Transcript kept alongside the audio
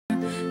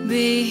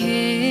be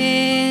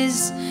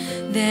his,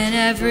 then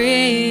have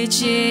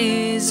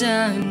riches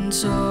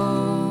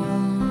untold.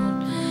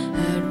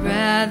 I'd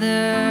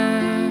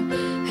rather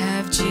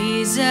have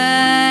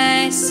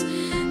Jesus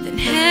than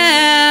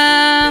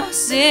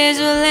houses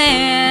or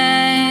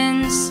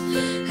lands.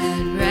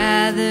 I'd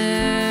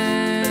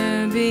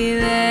rather be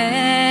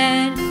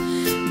led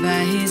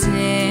by his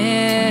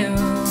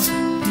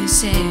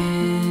nail-pierced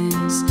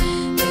hands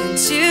than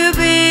to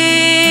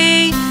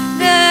be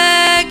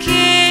the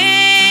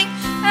king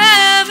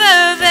of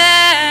a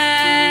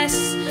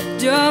vast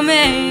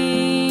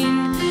domain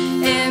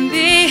and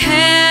be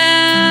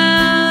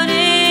held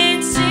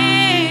in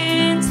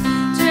sin's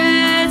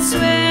dread sway.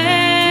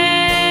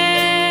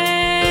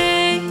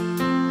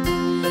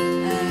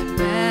 I'd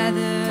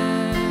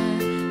rather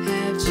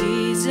have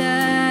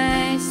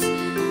Jesus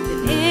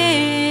than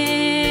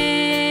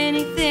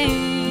anything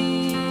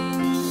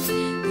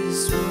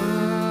this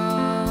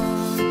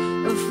world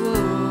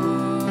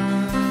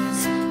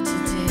affords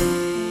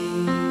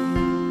today.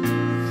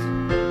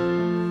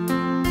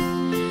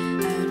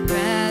 I'd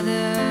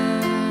rather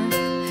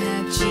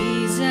have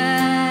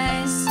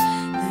Jesus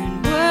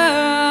than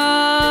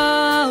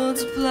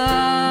world's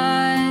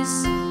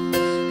applause.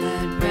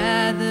 I'd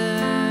rather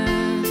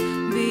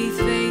be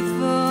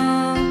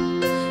faithful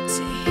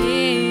to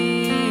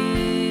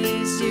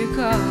his dear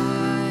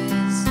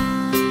cause.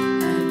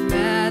 I'd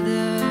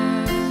rather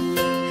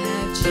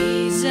have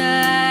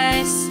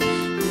Jesus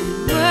than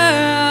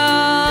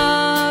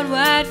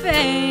worldwide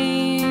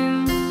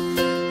fame.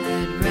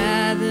 I'd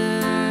rather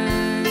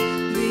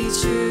be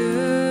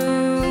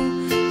true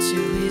to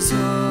his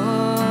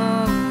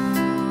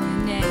holy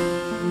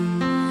name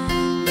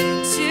than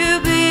to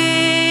be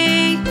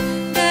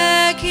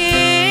the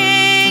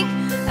king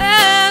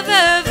of a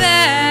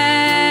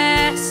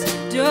vast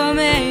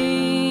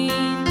domain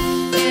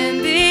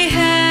and be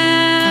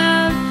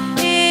held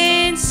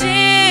in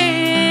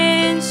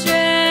sin's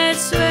dread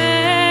sway.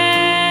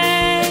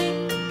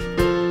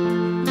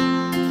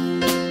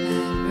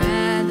 I'd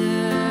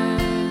rather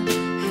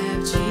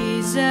have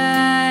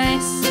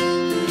Jesus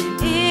than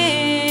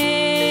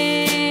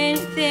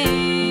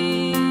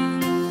anything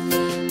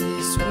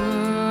this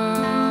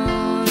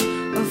world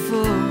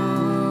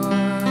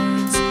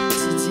affords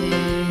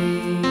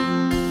today.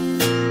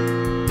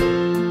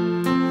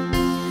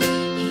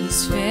 He's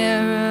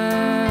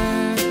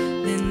fairer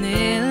than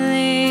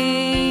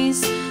lilies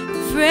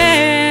of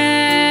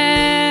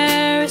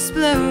rarest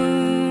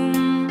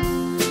bloom.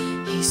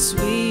 He's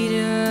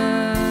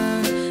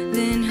sweeter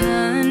than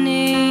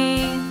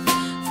honey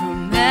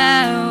from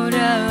out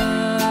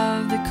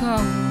of the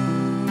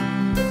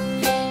comb.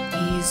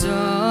 He's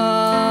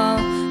all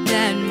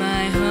that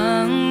my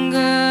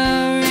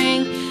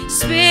hungering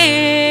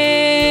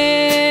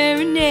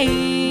spirit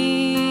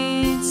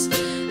needs.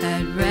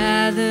 I'd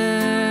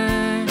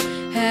rather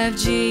have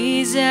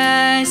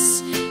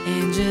Jesus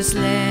and just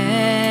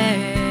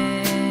let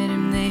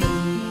him lead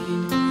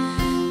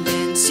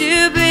than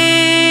to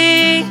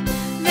be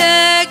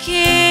the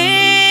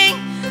king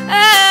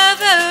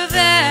of a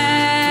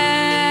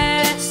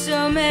vast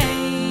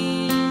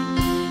domain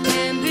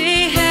and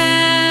be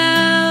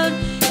held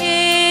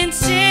in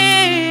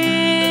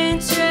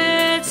sin's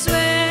dread sway.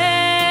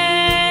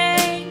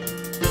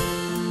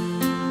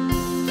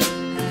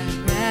 I'd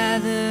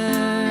rather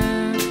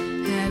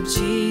have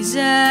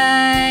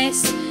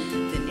Jesus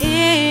than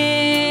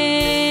anything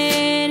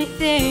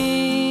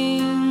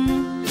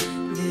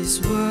this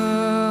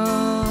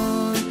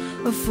world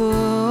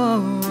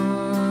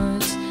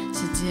affords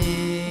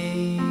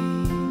today.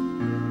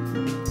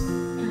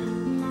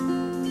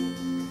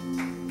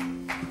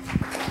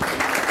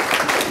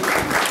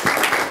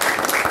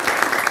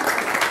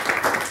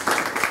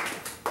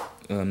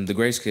 The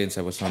Grace Kids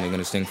have a song they're going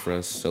to sing for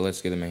us, so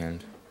let's give them a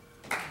hand.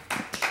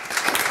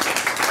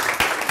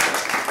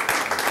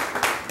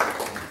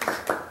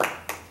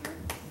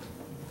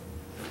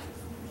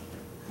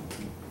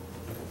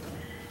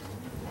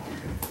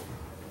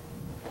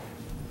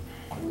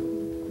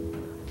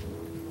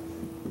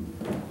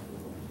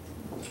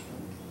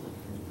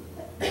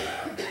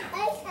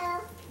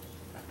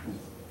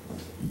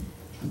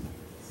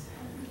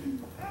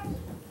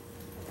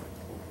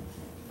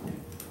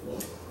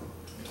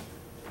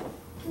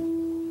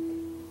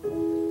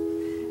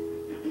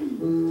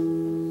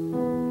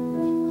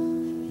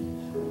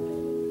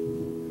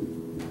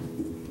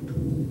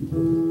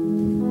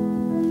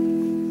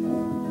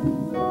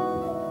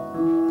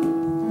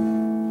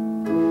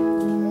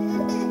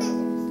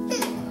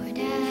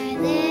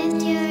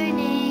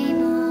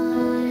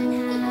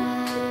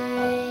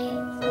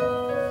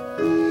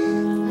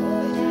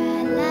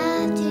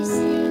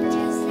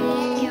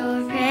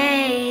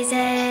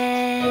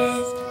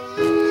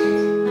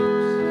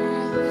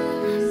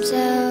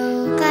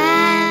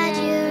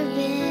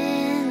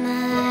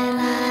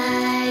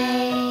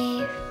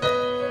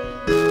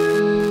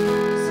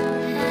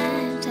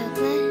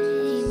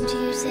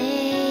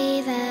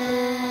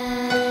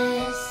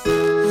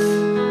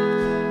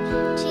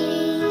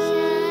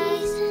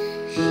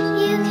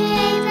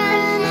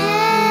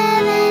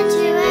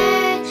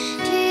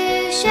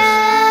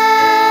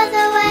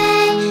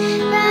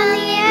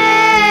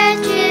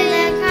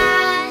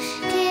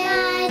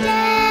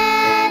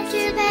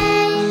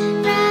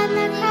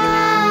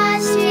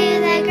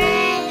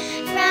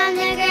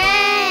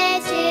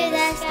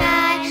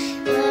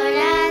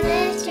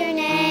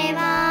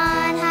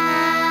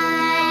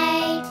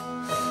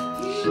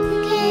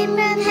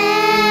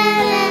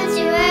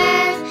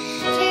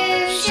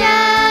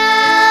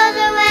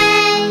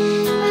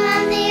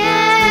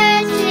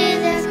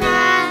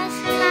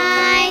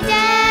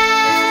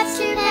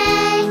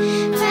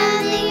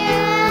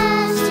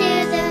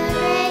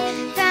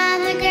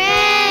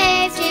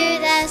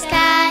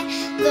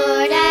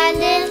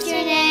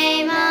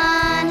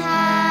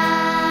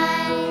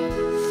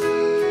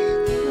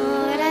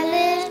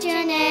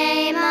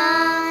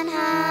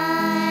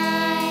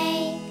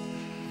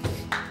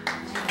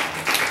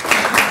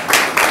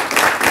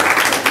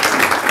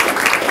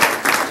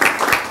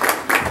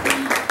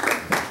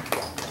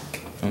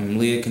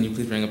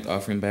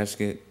 offering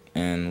basket,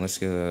 and let's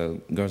give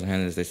the girls a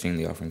hand as they sing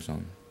the offering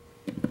song.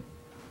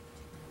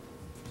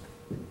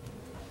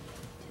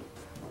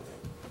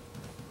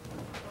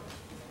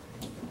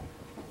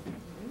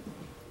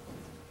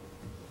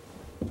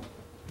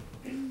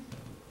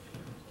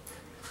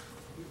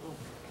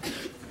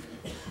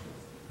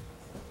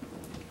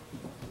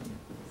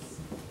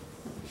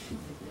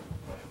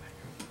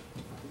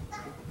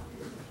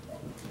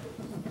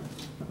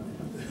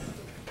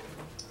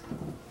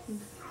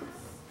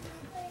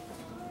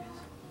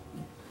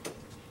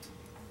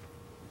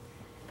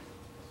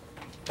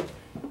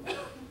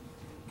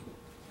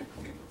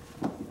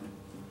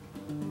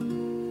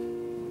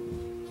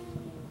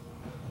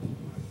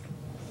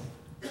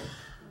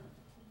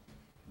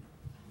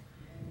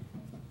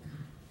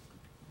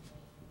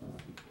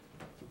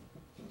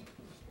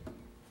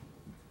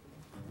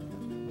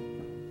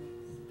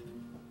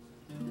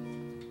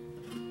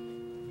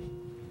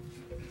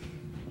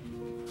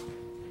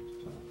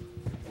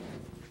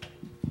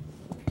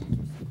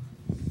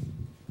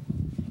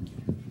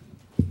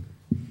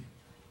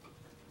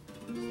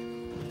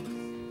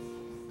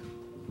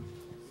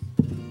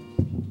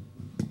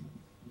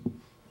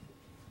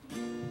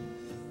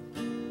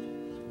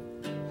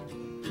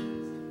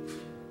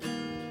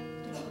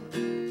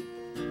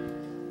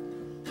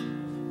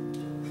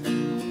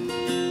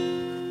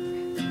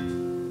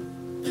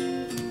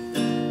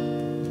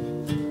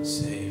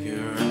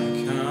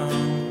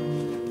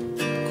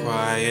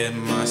 Quiet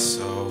my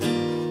soul.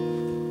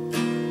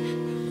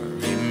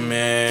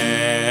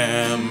 Remember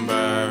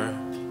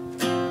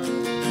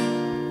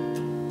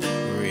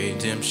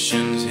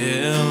redemption's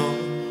hill,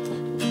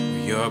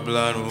 where your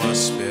blood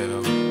was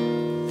spilled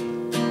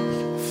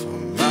for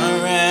my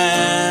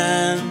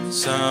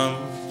ransom.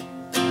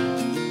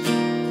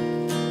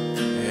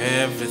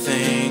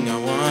 Everything I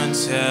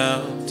once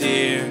held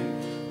dear,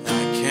 I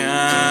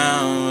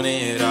count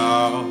it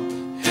all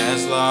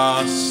as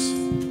lost.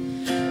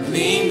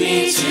 Lead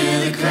me to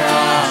the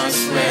cross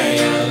where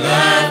your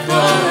love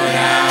poured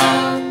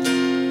out.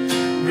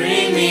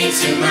 Bring me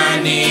to my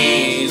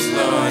knees,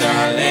 Lord,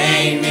 I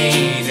lay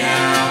me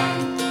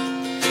down.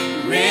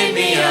 Rid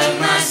me of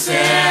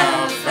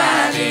myself,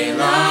 I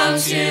belong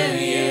to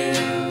you.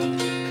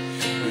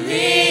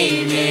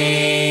 Lead me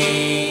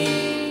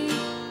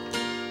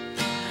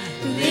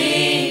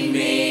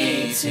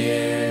to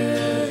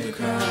the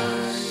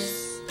cross.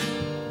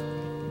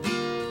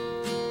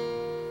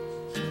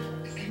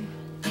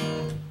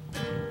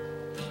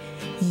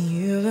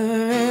 You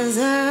were as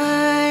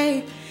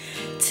I,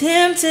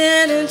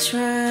 tempted and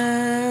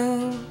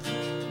tried.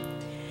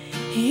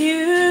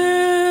 You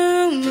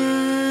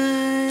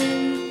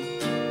mine.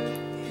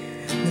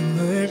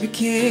 The Word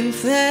became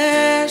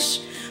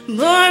flesh,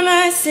 bore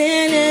my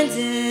sin and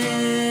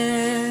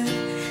death.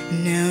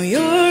 Now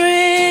you're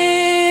risen.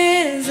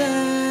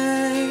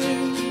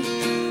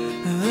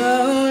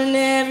 Oh, and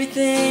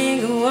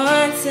everything I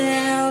once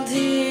held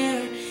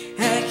dear,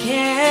 I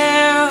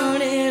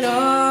count it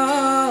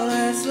all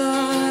as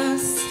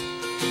lost.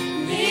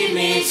 Lead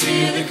me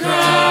to the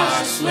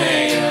cross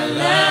where your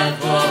love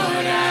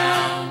poured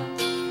out.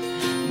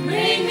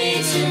 Bring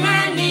me to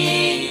my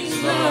knees,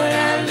 Lord,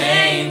 I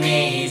lay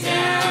me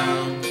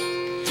down.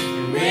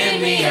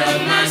 Rid me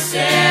of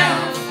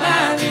myself,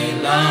 I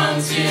belong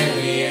to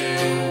you.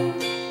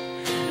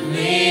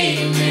 Lead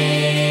me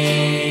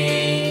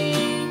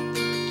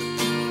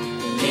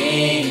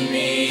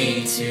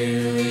to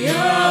your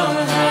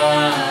heart.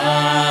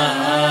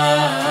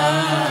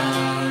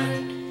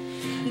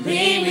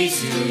 Lead me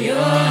to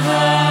your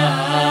heart.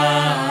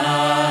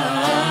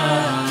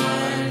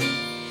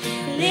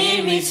 Lead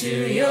me to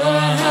your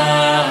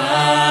heart.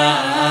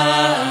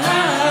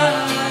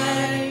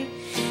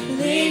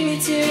 Lead me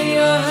to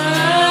your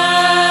heart.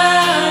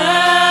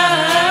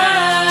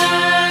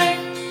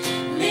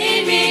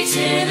 Lead me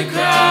to the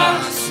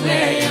cross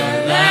where your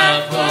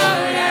love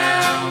poured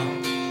out.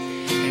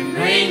 And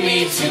bring me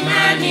to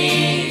my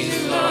knees,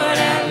 Lord,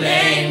 I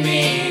lay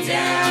me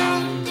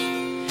down.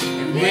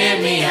 And rid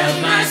me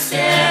of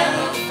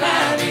myself,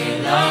 I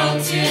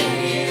belong to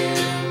you.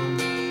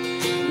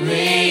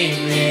 Lead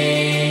me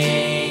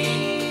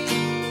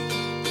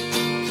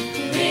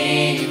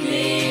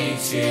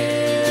to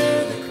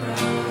the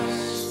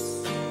cross.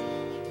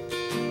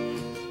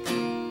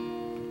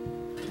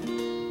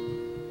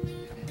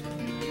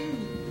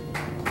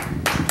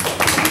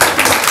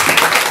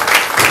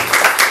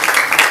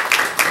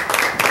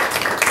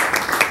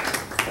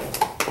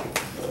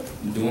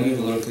 Do we need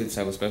the little kids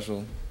have a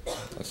special?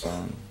 A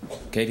song.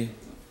 Katie,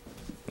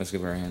 let's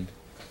give her a hand.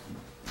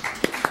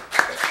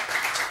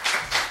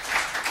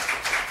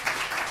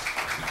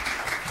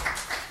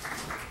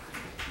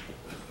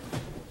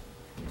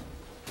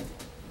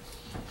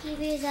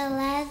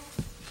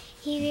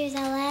 Hebrews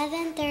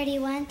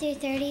 11:31 through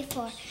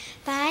 34.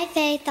 By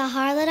faith the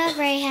harlot of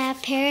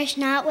Rahab perished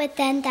not with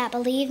them that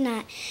believe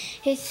not,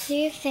 who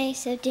through faith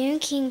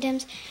subdued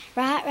kingdoms,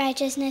 wrought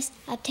righteousness,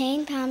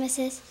 obtained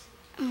promises.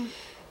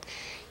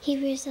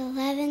 Hebrews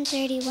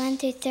 11:31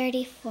 through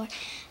 34.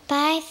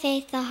 By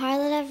faith the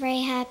harlot of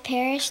Rahab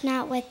perished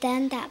not with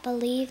them that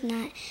believed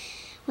not,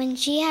 when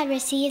she had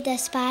received the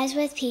spies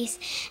with peace.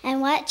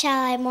 And what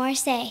shall I more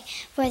say?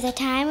 For the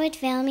time would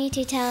fail me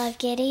to tell of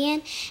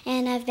Gideon,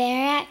 and of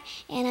Barak,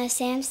 and of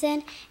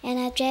Samson, and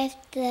of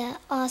Jephthah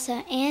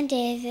also, and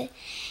David,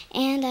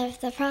 and of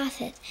the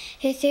prophets,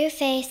 who through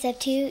faith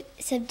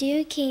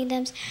subdued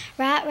kingdoms,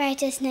 wrought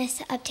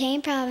righteousness,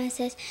 obtained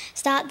promises,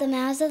 stopped the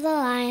mouths of the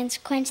lions,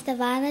 quenched the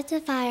violence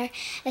of fire,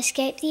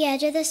 escaped the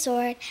edge of the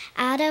sword,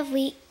 out of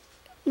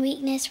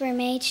weakness were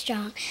made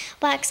strong,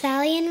 waxed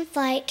valiant in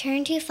flight,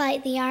 turned to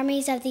fight the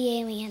armies of the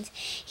aliens.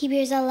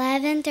 Hebrews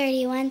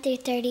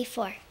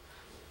 11:31-34.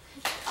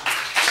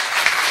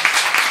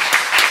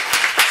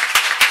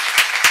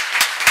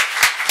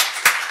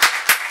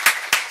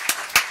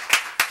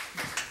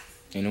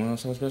 Anyone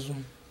else have a special?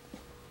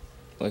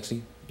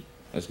 Lexi?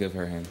 Let's give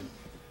her a hand.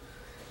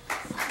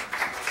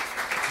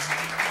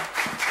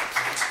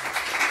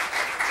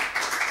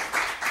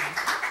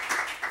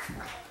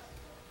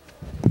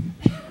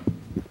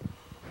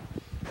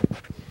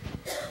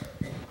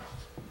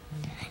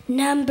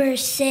 Number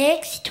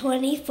 6,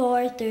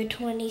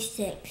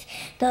 24-26.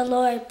 The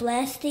Lord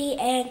bless thee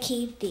and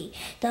keep thee.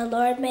 The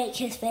Lord make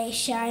his face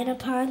shine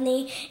upon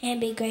thee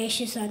and be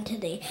gracious unto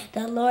thee.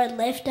 The Lord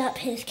lift up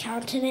his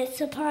countenance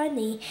upon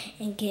thee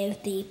and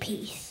give thee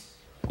peace.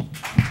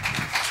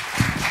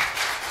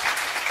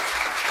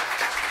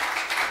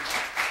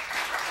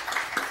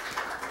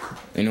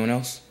 Anyone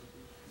else?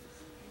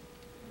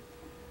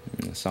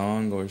 A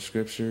song or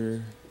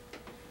scripture?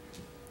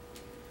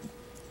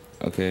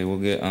 Okay, we'll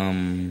get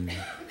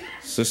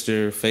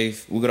Sister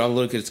Faith. We'll get all the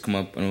little kids to come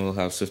up, and we'll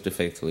have Sister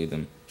Faith to lead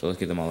them. So let's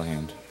give them all a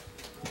hand.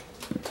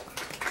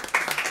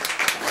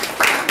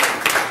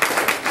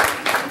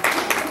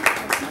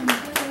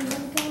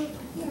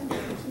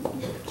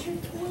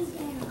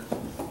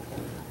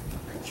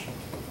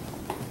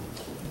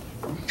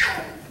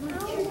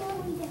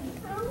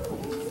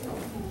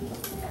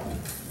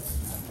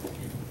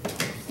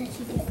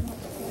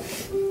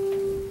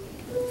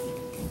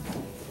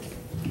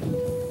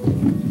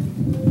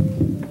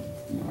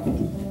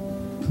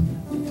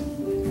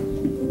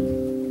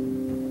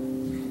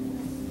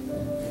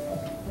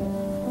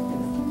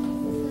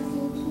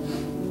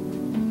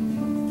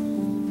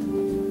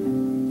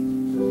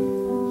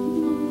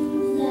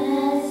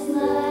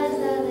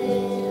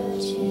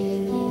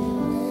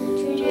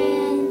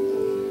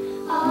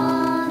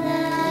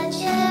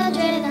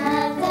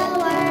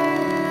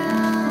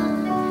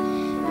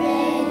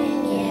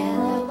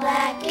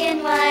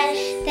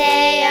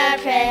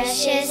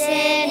 Precious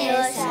in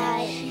his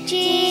sight.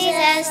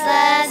 Jesus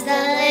loves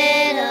the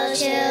little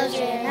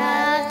children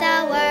of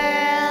the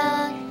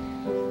world.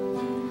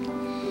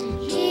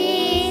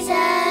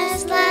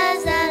 Jesus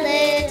loves the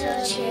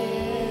little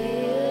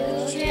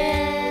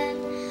children,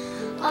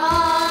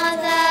 all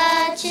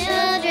the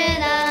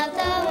children of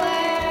the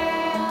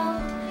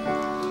world.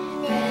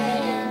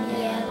 Red and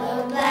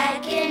yellow,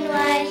 black and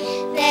white,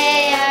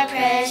 they are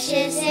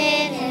precious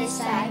in his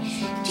sight.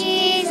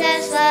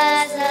 Jesus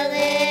loves the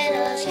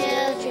little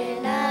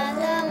children of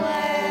the world.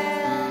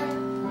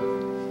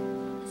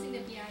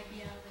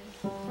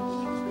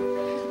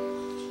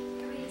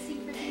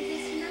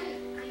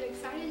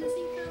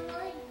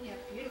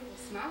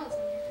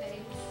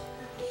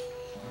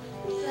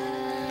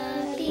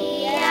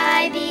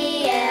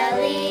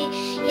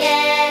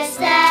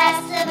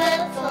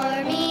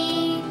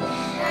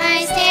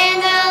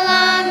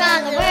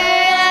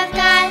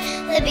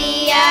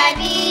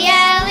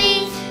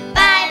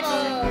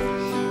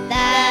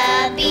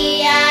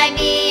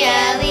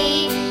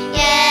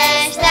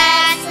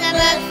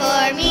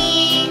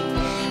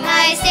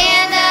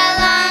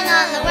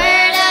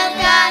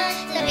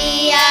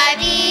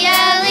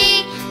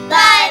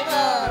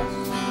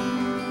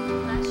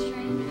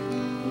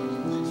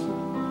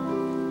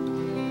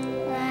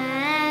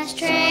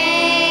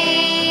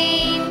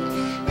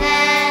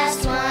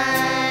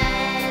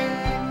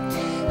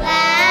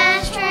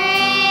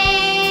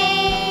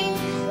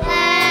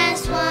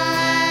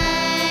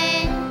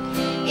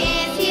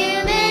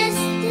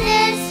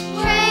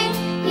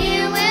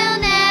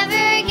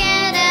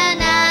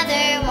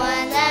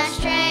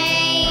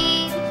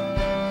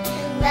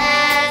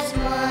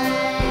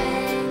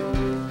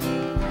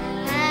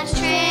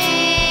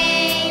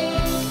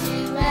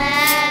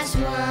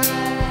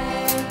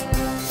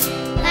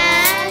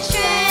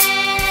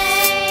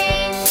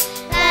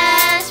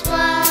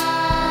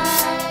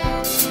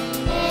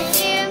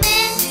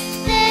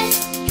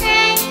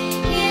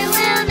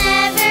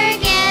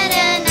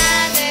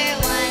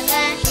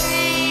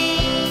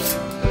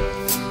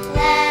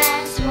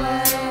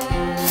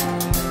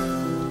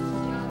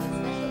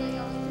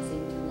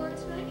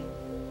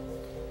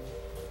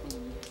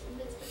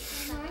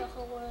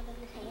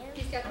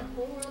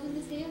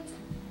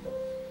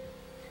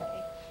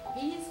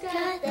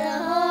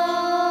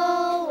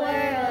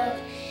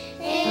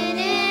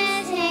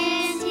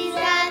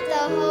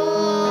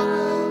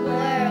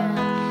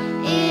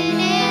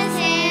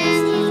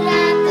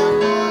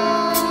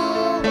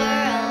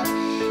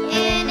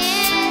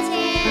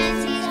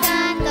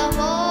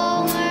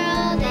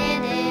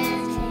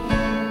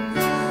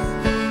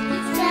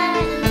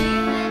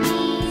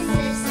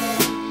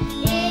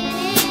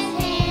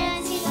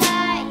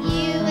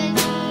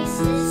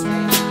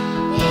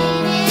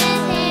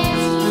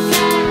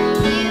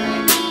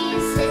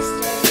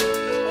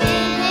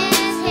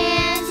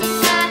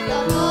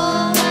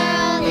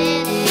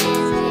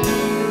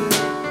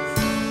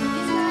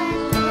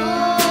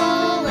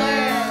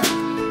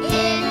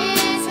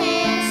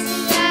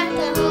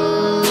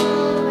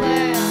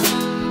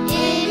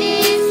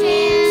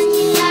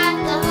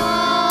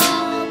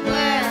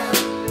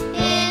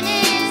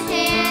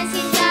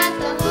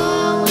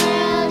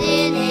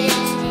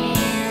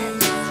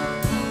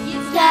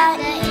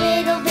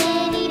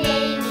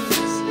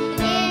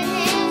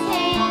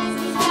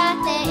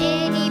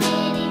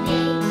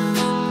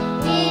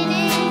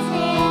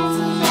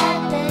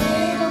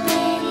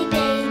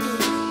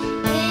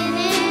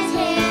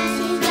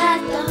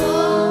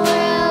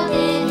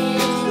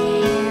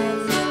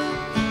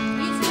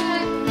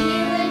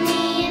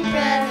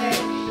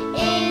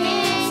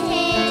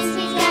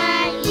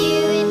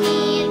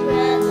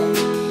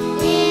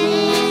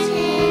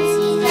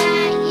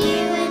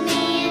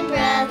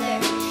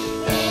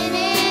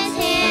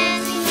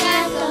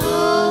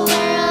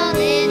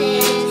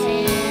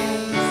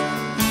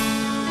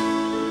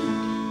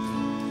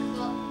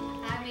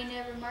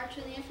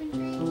 march in the infantry?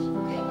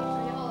 Okay,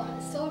 are y'all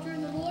a soldier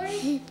in the Lord?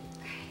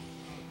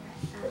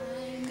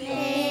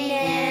 May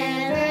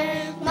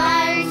never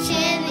march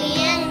in the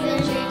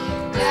infantry,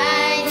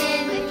 ride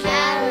in the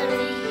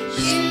cavalry,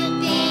 shoot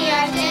the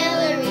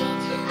artillery.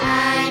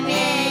 I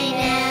may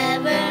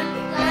never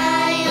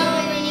fly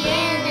over the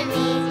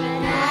enemy,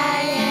 but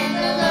I am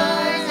the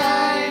Lord's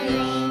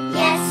army.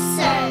 Yes,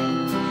 sir.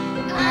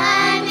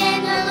 I'm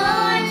in the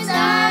Lord's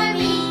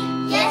army.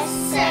 Yes,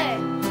 sir.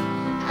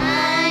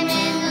 I'm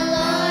in the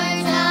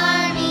Lord's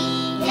army.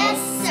 Yes,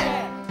 sir.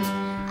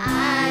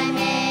 I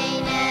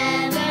may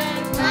never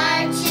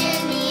march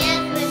in the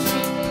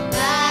infantry,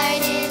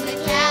 ride in the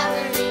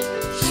cavalry,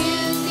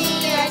 shoot the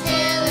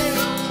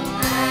artillery.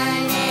 I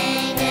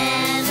may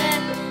never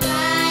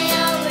fly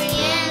over the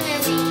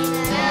enemy,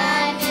 but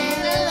I'm in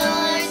the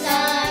Lord's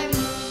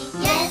army.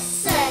 Yes,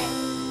 sir.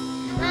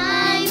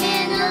 I'm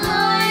in the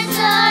Lord's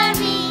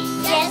army.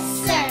 Yes,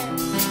 sir.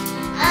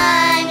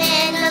 I'm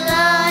in the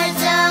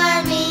Lord's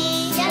army.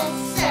 Yes,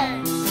 sir.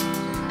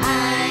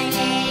 I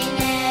may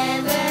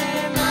never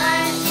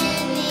march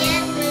in the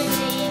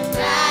infantry,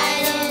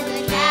 ride in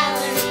the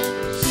cavalry,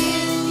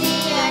 shoot the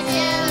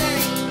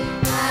artillery.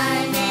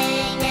 I may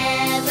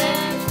never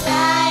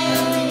fly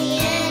over the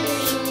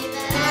enemy,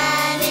 but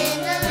I'm in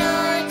the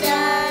Lord's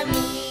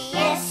army.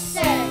 Yes,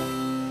 sir.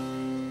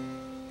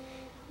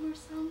 More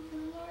song for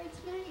the Lord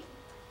tonight?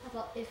 How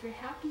about If You're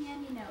Happy and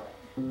You Know It?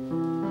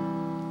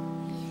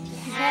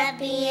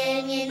 Happy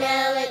and you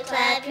know it,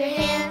 clap your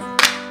hands.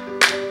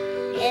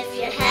 If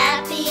you're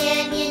happy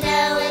and you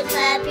know it,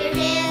 clap your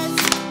hands.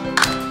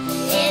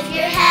 If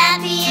you're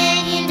happy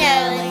and you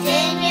know it,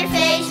 then your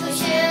face will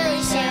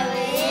surely show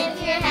it. If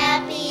you're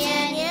happy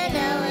and you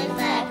know it,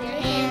 clap your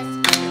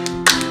hands.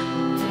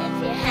 If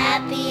you're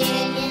happy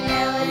and you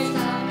know it,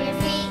 stomp your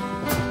feet.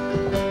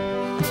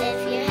 If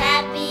you're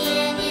happy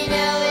and you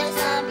know it,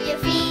 stomp your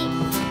feet.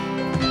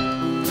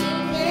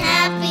 If you're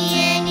happy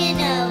and you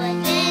know it,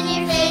 then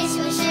your face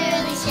will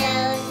surely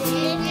show it.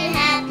 If you're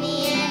happy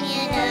and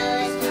you know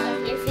it,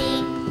 stomp your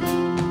feet.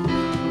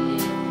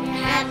 If you're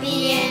happy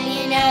and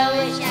you know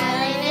it, shout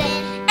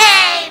amen.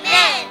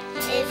 Amen.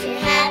 If you're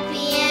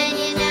happy and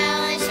you know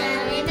it,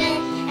 shout amen.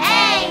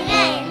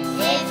 Amen.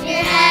 If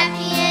you're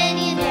happy and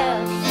you know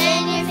it,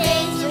 then your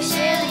face will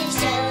surely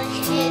show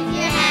it. If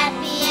you're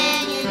happy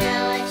and you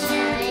know it,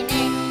 shout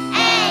amen.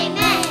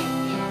 Amen.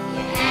 If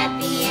you're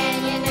happy and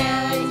you know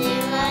it, do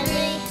I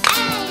leave?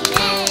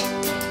 Amen.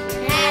 If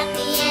you're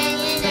happy and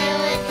you know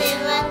it, do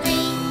I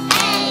leave?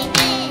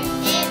 Amen.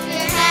 If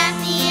you're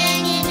happy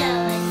and you know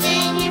it,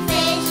 then your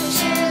face will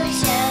surely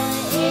show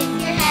it. If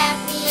you're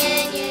happy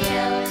and you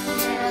know it,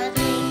 do I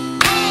leave?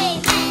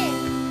 Amen.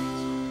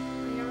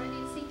 Are you ready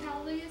to sing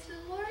hallelujah to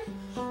the Lord?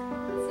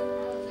 Let's sing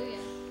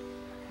hallelujah.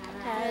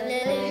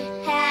 Hallelujah,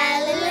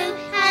 hallelujah,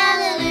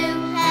 hallelujah,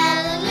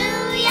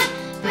 hallelujah.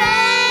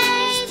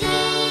 Praise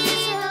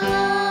Jesus the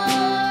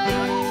Lord.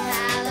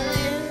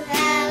 Hallelujah,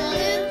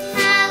 hallelujah,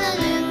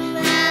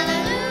 hallelujah,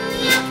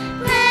 hallelujah.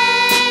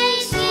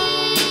 Praise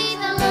Jesus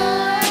the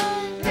Lord.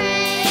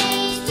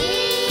 Praise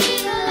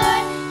Jesus the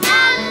Lord.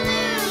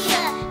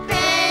 Hallelujah.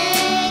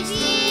 Praise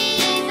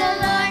Jesus the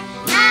Lord.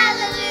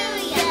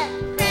 Hallelujah.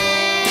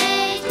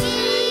 Praise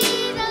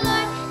Jesus the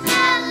Lord.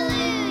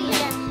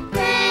 Hallelujah.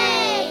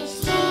 Praise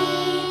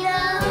Jesus the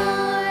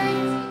Lord.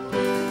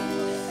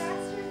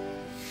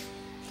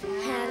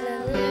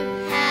 Hallelujah,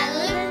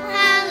 hallelujah,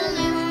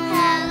 hallelujah,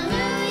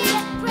 hallelujah.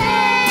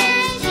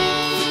 Praise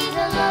Jesus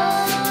the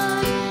Lord.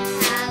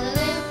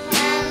 Hallelujah,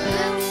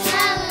 hallelujah,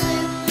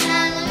 hallelujah,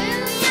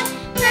 hallelujah.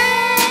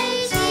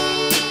 Praise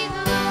Jesus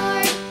the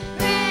Lord.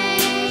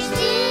 Praise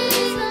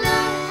Jesus the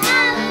Lord.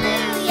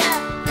 Hallelujah.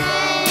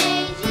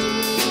 Praise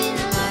Jesus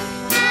the Lord.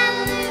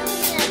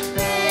 Hallelujah.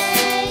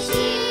 Praise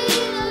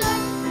Jesus the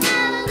Lord.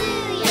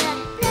 Hallelujah.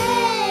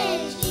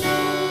 Praise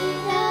Jesus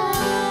the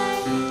Lord.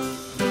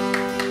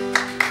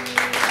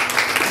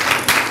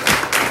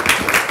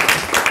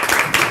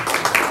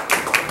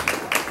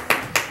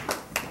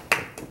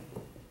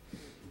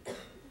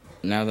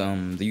 Now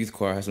the youth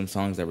choir has some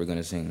songs that we're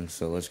gonna sing,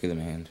 so let's give them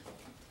a hand.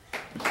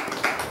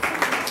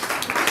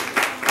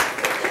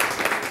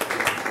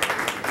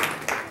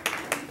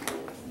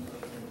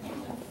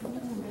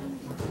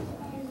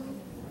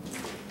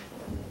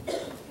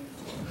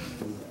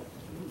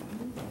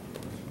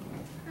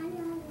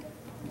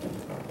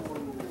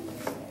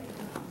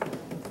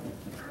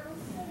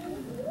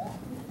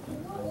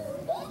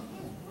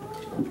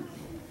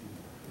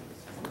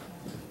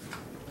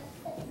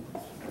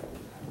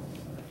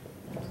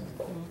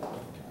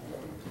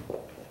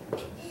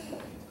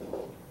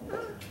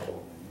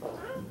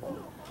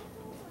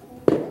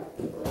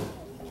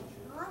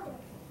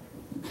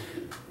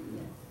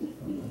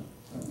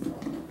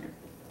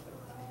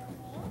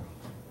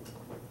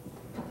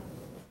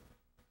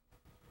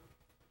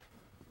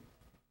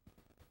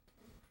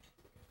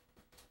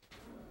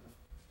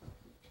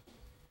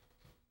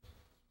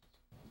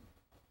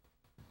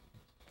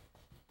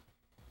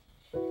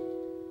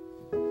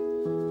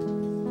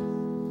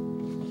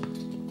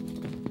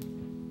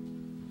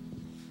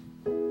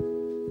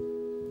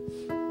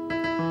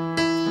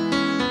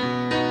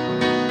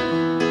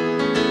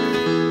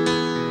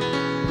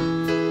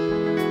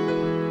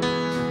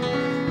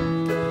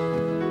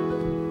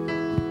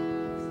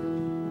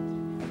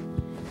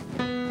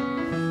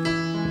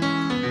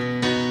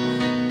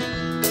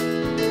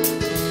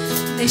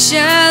 They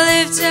shall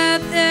lift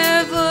up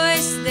their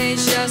voice, they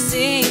shall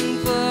sing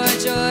for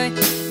joy,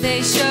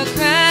 they shall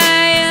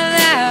cry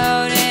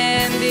aloud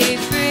and be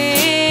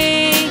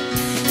free.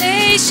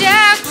 They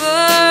shall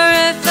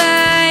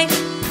glorify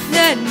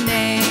the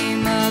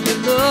name of the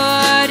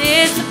Lord.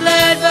 It's the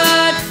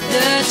blood-bought,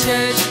 the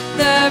church,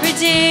 the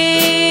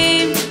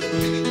redeemed.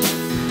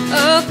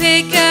 Oh,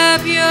 pick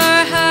up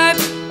your harp,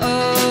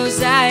 O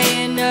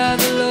Zion of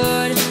the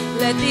Lord.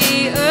 Let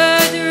the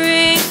earth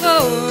ring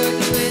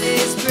forth with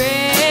his praise.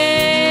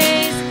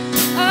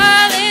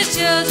 All his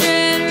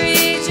children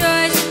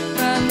rejoice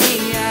from the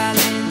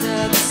islands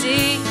of the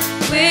sea.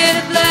 We're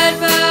the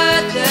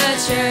blood-bought, the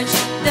church,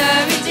 the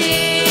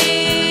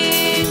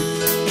redeemed.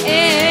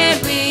 And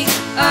we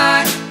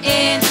are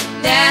in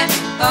that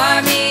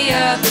army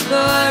of the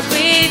Lord.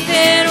 We've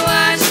been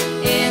washed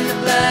in the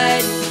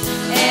blood,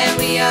 and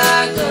we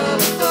are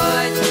going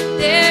forth.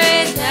 There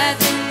is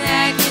nothing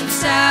that can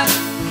stop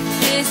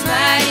this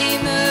mighty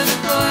move of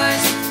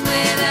force.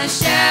 With a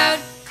shout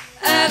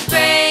of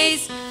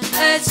praise,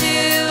 a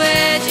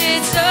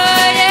two-edged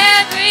sword,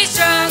 every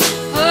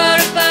stronghold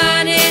of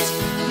bondage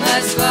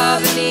must fall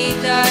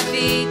beneath our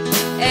feet.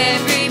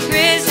 Every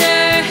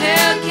prisoner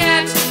held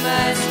captive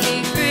must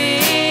be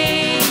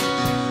free.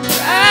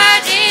 For our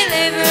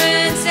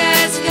deliverance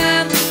has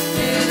come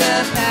through the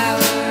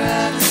power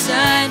of the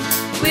Son.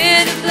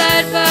 With the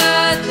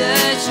blood-bought, the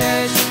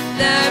church,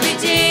 the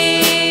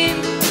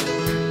redeemed.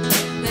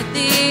 Let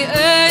the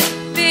earth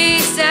be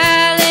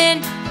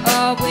silent,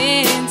 all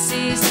winds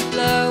cease to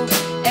blow.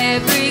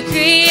 Every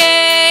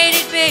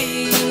created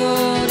being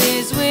hold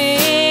his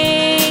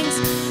wings.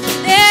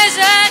 There's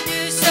a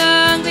new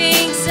song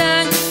being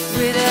sung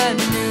with a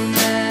new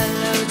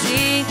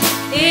melody.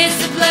 It's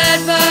the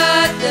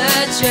blood-bought, the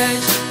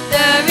church,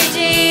 the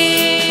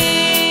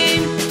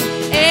redeemed.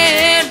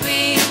 And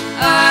we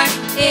are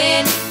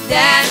in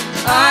that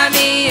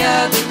army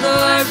of the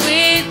Lord.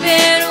 We've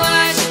been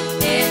washed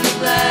in the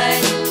blood,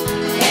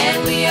 and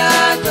we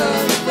are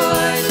going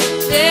forth.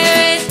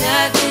 There is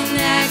nothing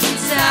that can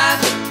stop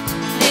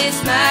this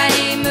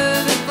mighty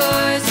moving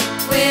force.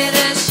 With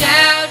a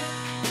shout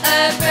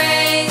of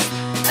praise,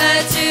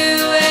 a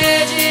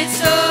two-edged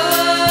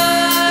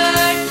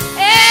sword,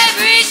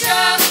 every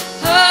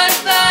stronghold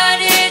of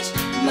bondage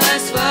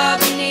must fall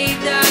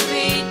beneath our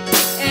feet.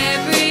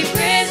 Every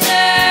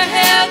prisoner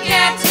held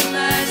captive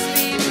must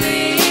be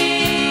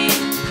free.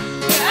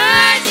 For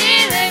our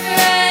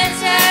deliverance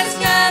has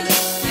come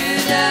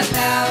through the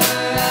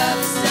power of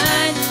the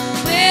Son.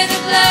 With the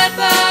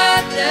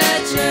blood-bought, the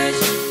church,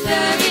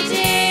 the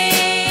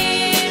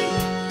redeemed.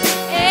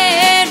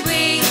 And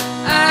we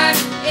are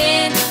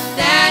in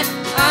that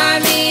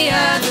army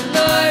of the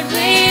Lord.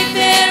 We've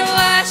been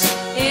washed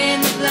in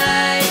the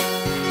blood,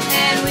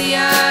 and we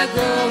are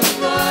going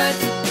forth.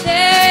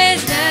 There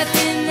is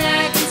nothing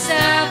that can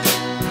stop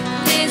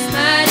this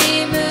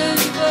mighty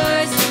moving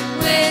force.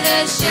 With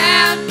a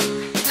shout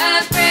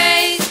of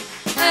praise,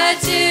 a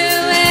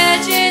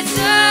two-edged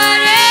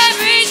sword,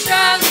 every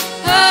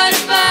stronghold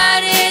of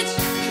bondage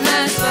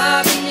must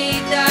fall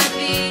beneath our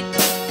feet.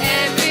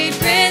 Every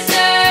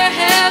prisoner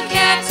held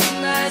captive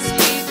must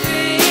be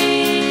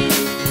free.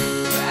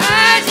 For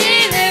our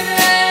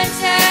deliverance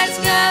has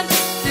come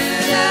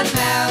through the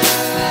power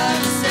of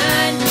the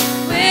Son.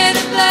 With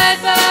the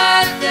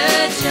blood-bought, the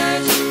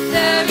church,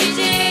 the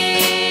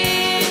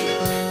redeemed.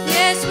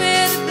 Yes,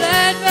 with the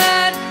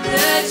blood-bought,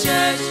 the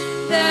church,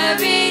 the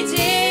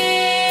redeemed.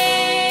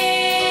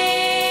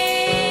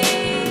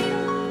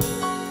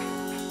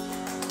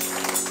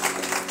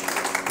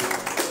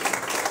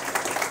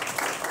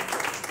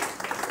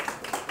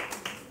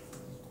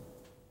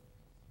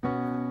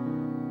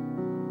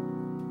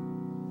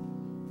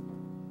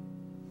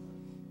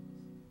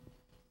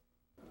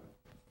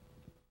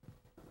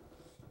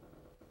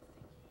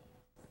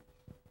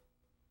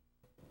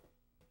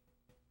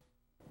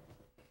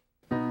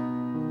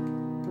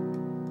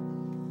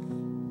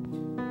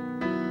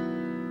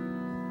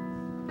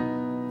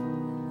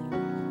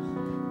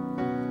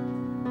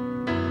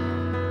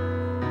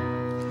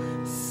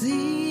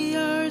 See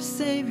our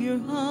Savior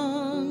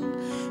hung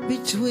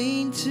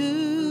between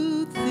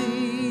two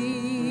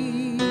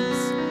thieves.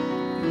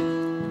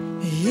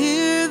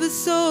 Hear the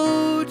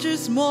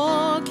soldiers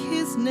mock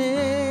his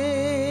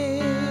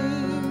name.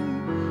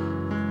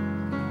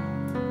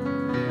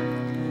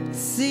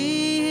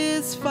 See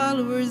his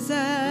followers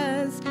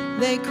as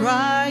they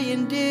cry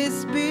in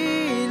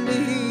disbelief.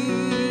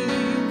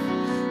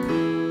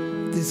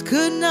 This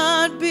could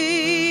not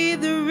be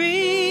the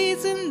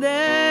reason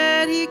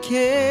that he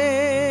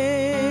came.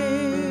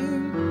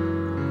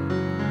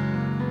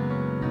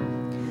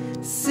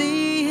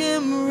 See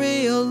him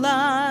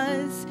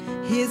realize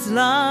his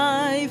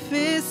life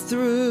is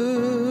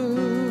through.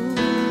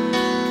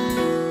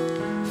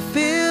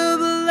 Feel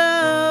the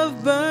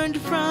love burned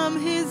from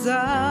his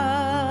eyes.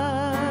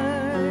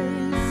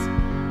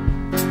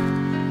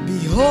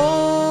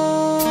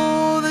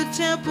 Behold the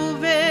temple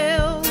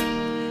veil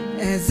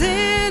as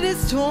it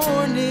is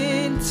torn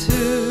in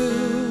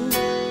two,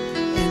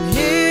 and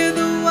hear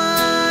the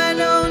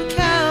wine on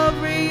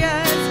Calvary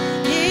as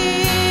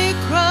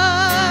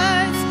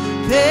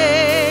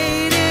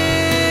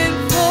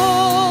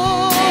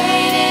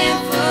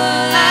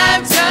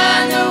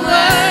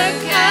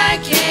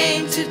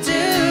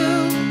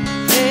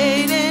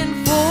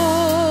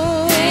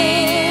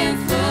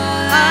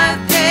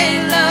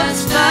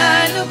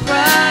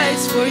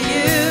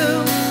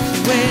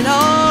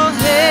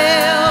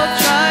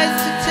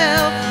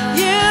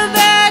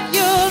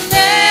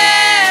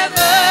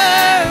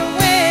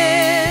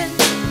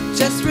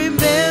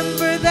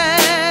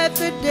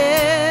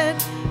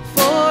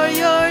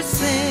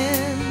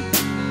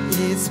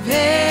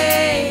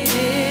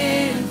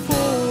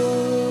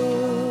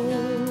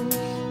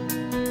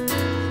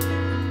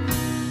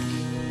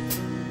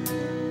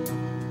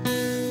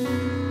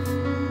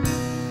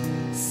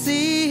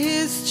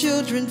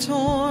children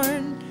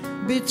torn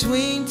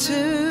between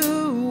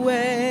two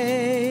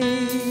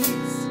ways.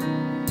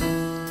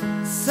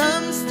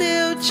 Some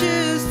still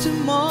choose to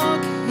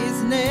mock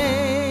his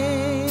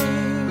name.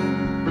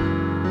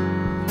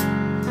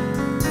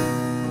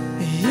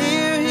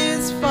 Hear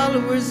his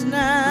followers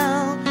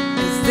now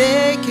as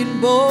they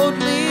can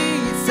boldly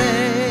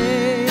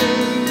say,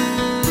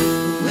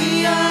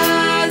 we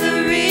are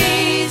the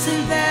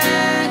reason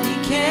that he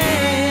came.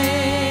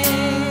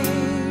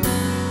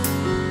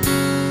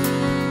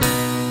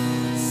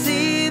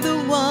 See the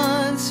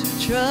ones who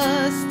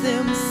trust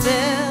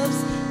themselves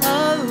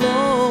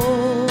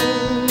alone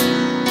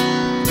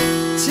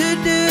to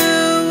do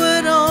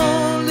what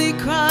only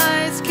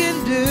Christ can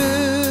do.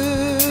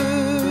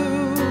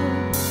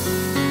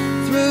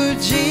 Through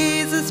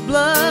Jesus'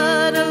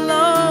 blood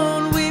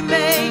alone we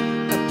may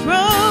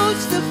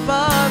approach the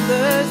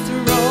Father's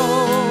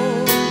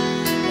throne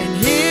and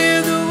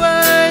hear the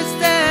words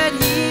that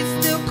he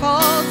still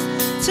calls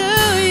to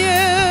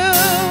you.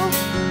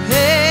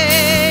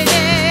 Paid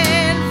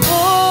in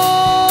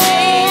full.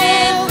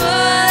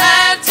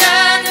 I've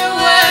done the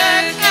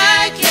work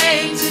I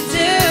came to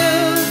do.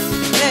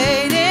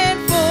 Paid in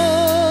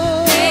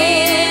full.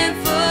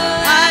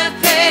 I've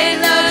paid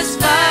love's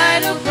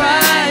final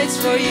price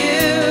for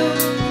you.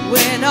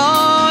 When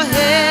all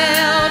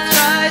hell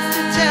tries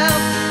to tell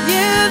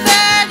you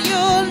that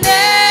you'll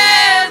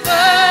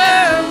never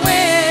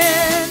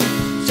win,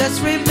 just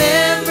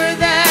remember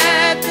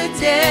that the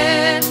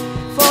debt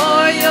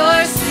for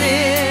your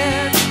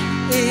sin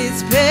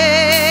is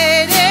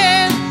paid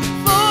in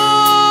full.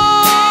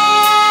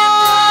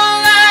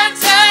 I've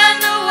done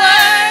the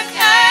work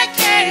I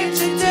came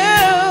to do.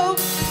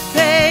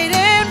 Paid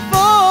in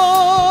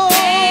full.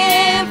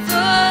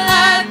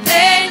 I've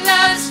paid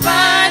love's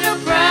final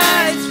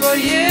price for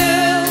you.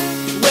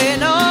 When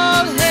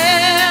all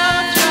hell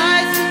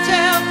tries to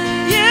tell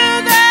you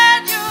that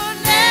you'll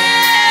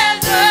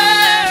never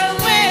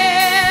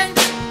win,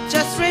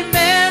 just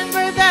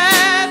remember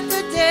that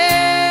the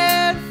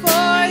debt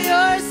for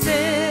your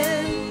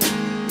sin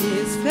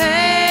is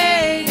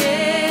paid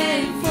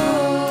in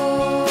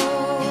full.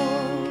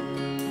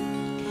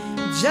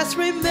 Just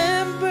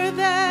remember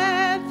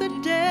that the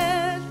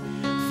debt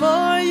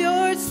for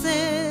your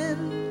sin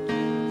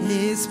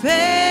is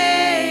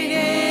paid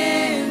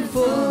in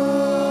full.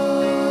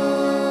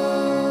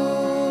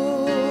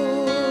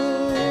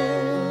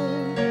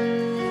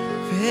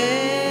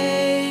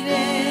 Paid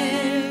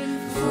in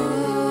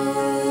full.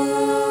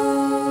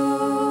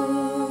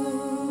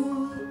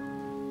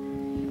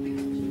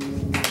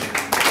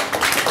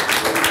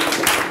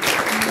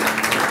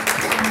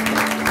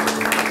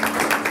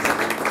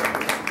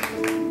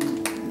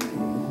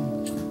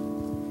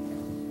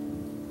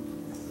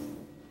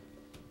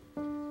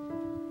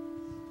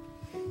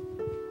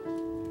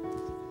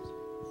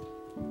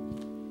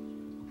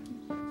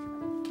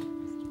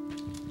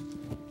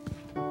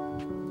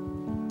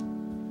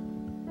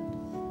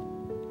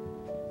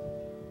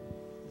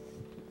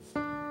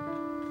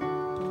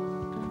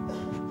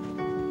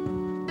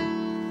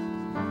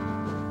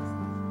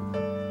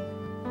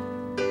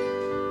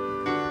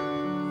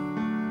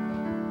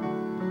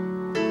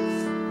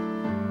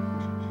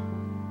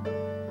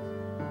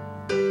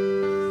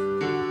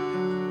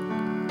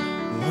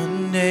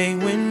 One day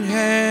when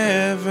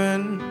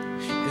heaven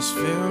is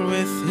filled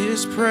with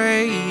his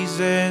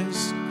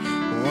praises,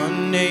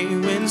 one day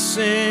when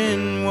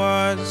sin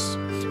was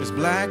as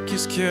black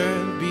as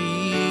could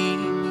be,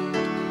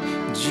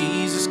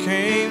 Jesus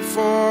came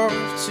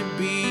forth to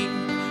be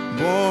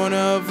born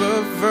of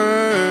a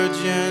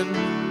virgin,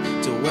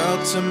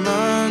 dwelt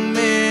among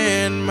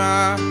men.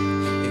 My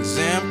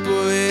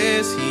example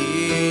is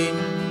he.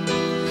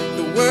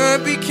 The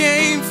Word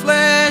became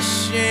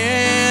flesh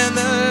and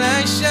the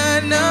light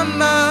shined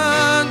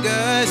among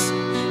us.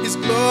 His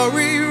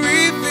glory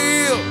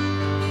revealed.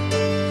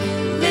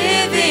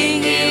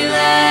 Living, he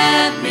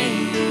loved me.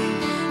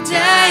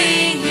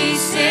 Dying, he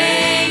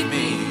saved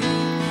me.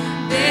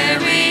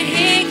 Buried,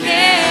 he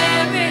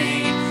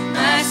carried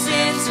my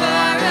sins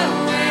far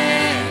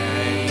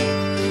away.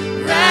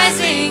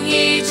 Rising,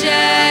 he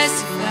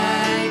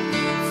justified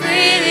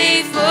freely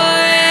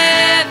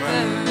forever.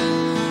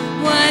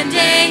 One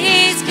day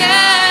he's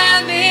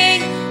coming.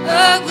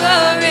 Oh,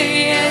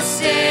 glorious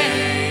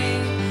day.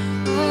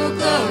 Oh,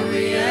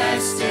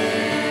 glorious day.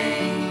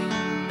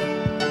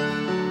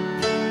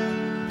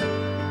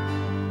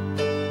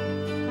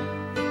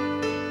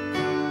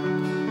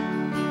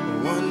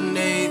 One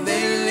day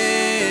they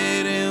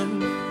led him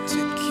to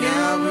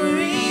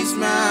Calvary's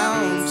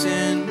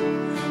mountain.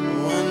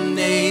 One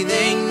day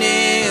they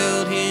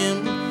nailed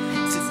him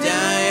to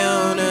die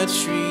on a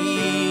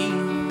tree.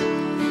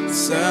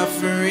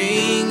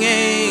 Suffering,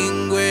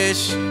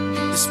 anguish,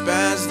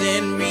 despised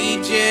and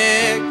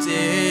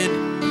rejected,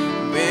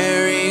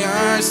 bearing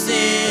our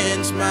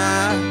sins,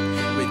 my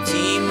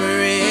Redeemer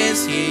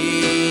is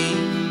he.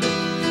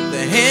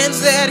 The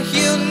hands that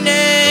heal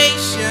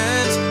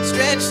nations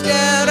stretched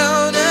out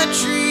on a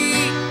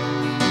tree.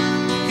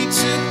 He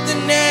took the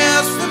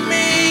nails for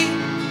me.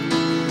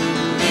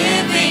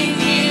 Living,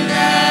 he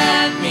loved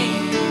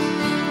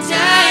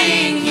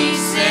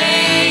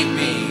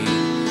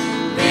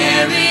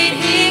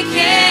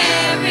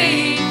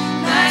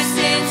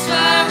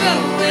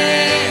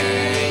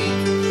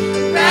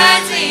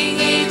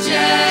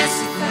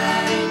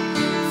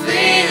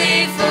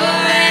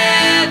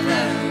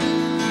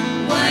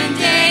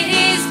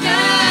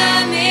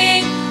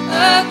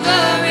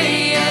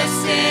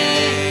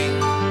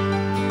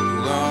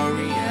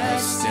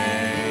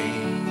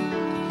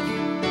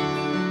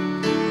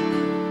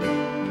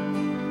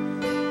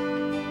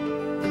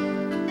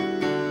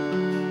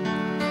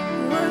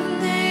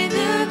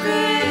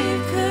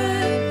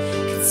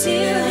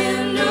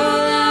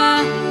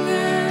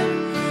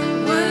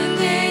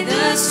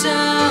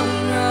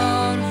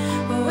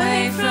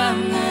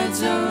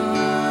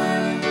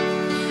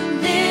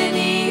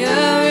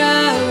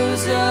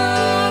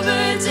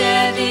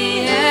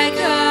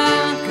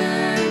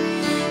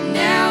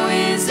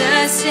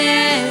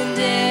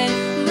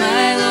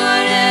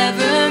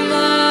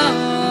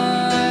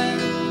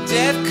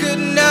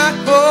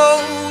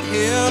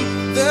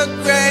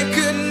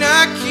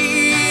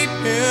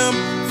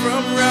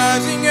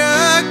rising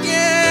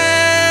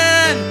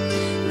again.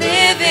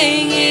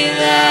 Living, He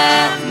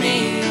loved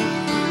me.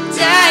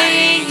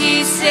 Dying,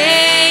 He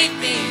saved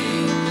me.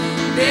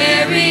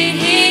 Buried,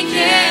 He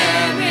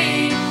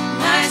carried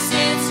my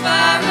sins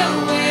far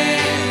away.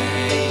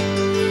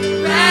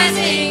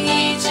 Rising,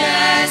 He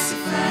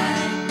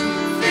justified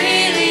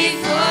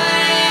freely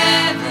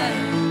forever.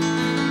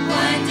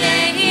 One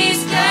day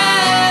He's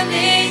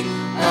coming,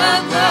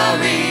 oh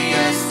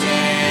glorious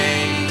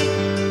day,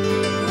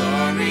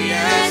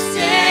 glorious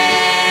day,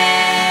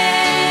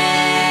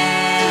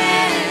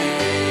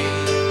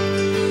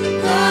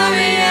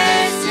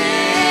 glorious day.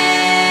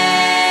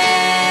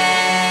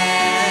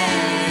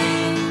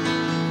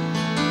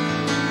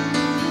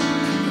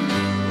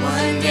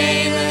 One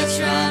day the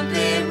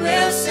trumpet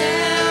will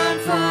sound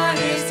for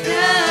His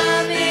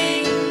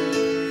coming.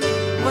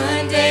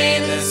 One day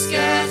the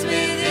skies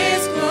with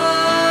His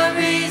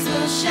glories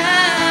will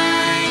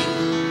shine.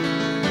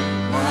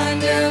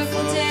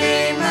 Wonderful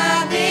day, my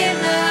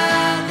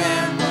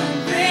beloved one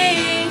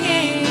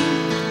bringing.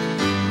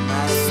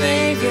 My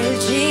Savior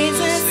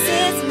Jesus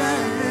is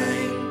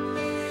mine.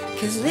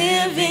 'Cause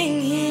living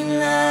He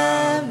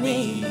loved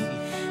me.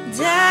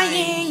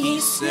 Dying He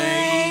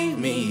saved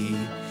me.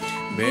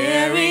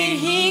 Buried,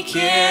 He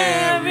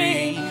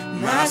carried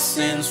my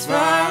sins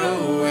far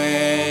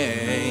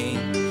away.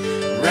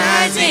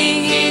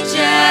 Rising He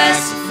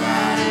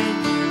justified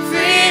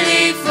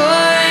freely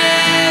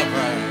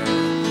forever.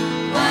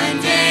 One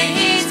day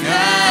He's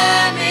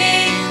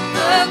coming,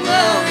 oh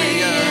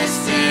glorious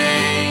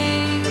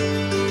day,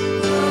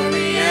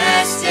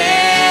 glorious day,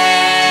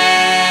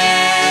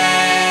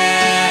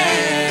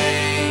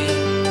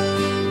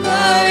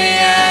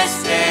 glorious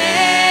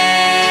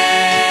day,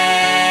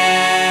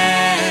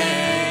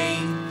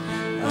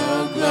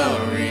 oh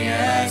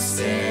glorious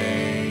day.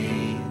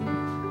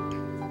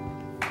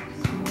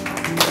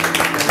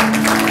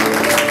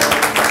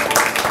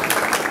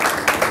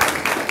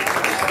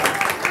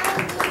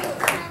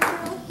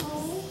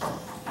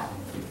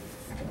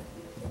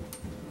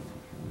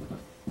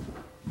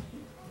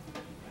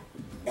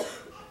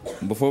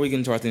 Before we get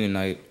into our theme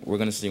tonight, we're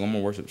going to sing one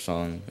more worship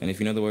song. And if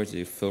you know the words,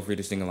 you feel free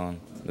to sing along.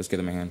 Let's give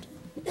them a hand.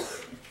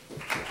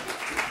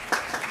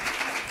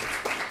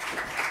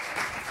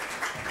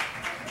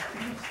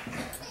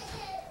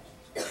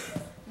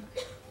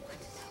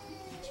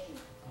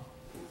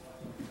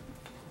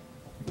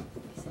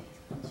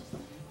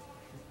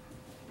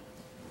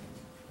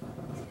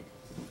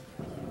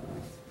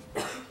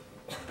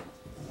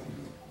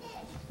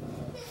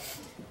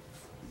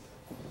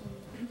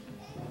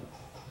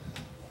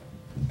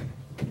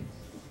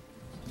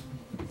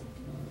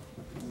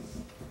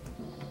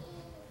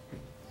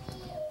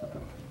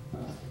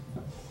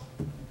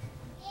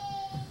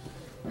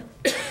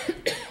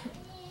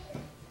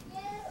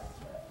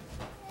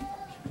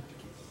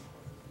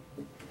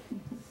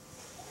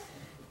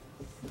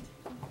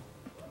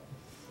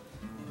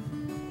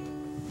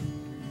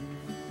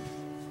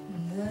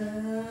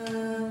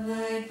 Love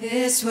like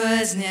this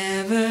was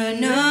never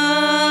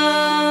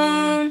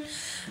known,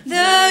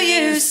 though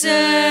you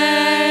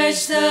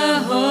search the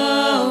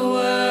whole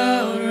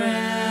world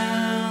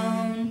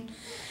round.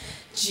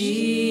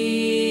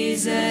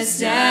 Jesus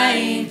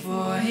dying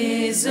for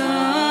His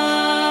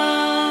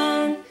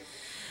own,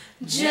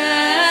 just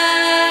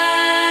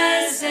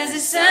as the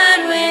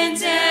sun went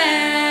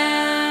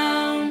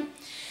down,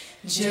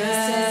 just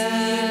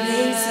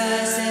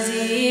as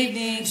the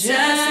evening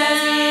sun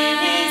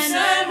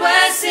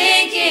was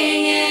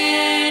sinking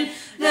in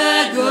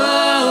the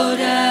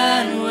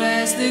golden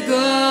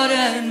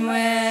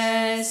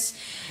west,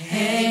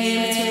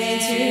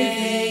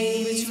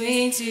 hanging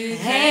between two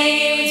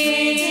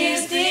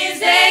thieves,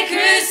 they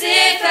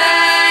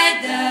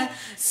crucified the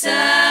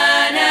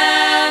Son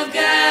of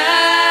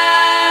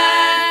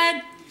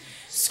God.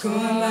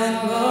 Scorned by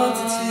the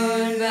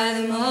multitude,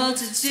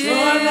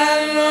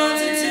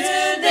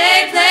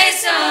 they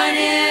placed on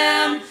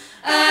Him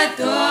a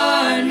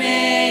thorn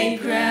made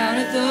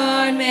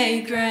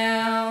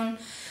crown.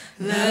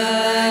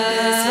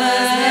 Love,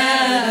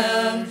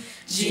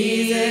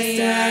 Jesus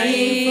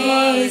dying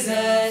for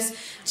us,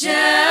 just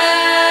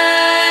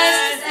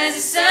as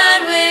the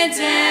sun went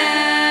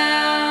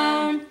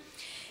down.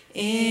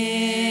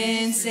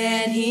 In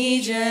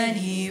Sanhedrin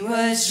He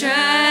was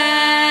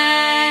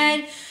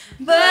tried,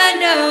 but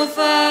no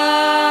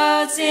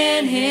fault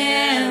in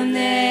Him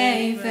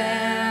they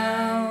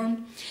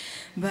found.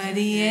 By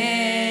the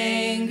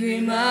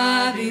angry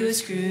mob He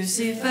was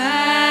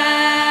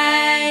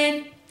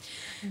crucified,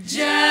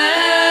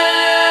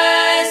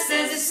 just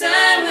as the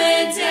sun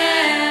went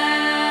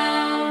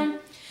down,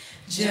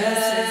 just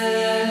as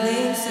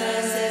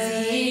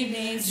the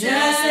evening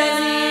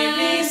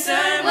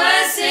sun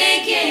was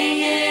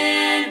sinking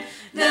in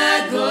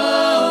the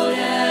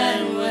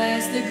golden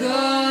west,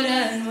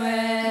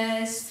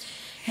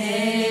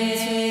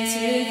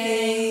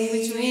 hanging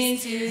between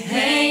two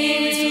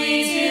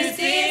thieves,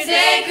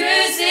 they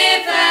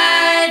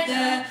crucified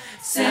the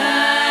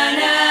Son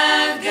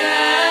of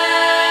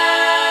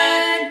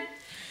God.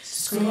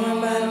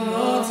 Scorned by the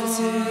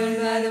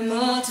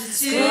multitude,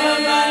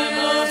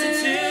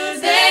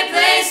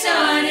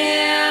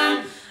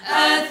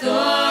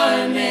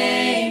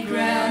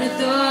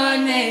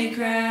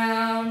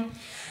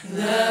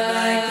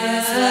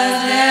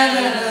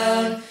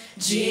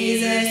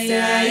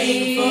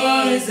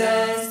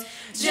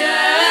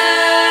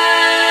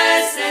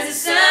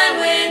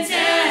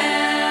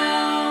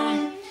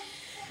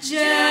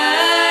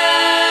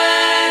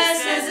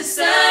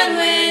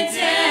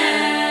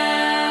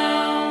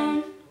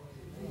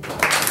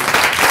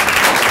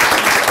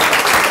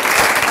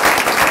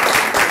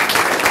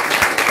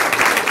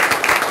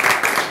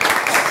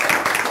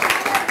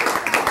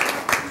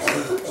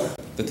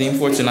 The theme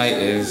for tonight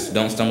is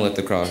Don't Stumble at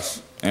the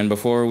Cross. And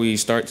before we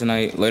start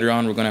tonight, later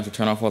on we're going to have to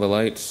turn off all the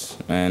lights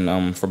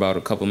and for about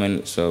a couple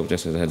minutes, so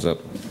just as a heads up.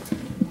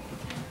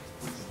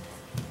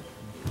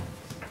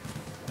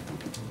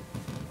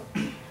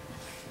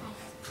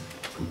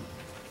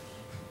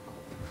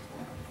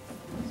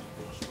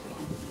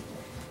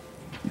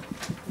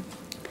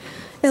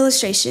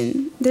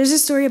 Illustration. There's a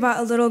story about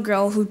a little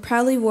girl who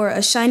proudly wore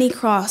a shiny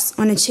cross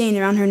on a chain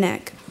around her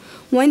neck.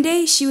 One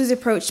day, she was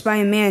approached by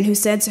a man who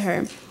said to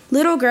her,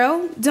 "Little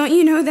girl, don't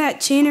you know that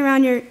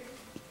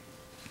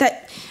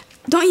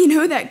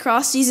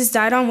cross Jesus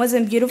died on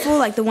wasn't beautiful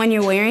like the one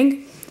you're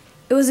wearing?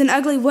 It was an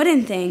ugly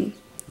wooden thing."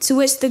 To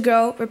which the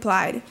girl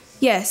replied,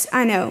 "Yes,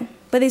 I know,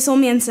 but they told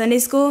me in Sunday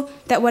school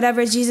that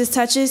whatever Jesus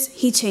touches,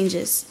 he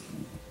changes."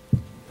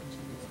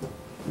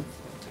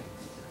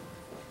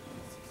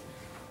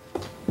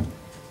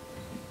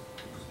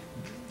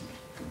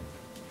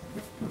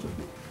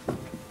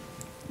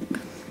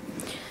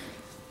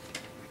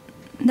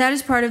 That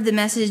is part of the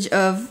message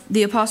of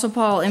the Apostle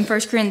Paul in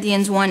 1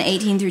 Corinthians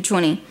 1:18 through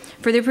 20.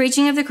 For the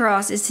preaching of the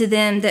cross is to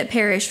them that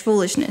perish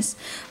foolishness,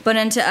 but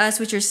unto us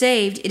which are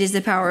saved it is the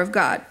power of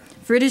God.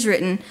 For it is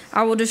written,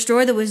 I will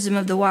destroy the wisdom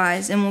of the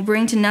wise, and will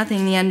bring to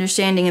nothing the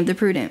understanding of the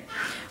prudent.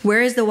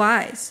 Where is the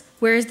wise?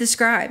 Where is the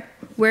scribe?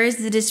 Where is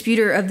the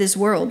disputer of this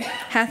world?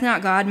 Hath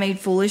not God made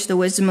foolish the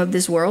wisdom of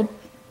this world?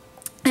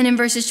 And in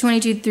verses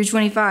 22 through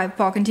 25,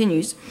 Paul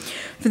continues,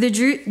 For the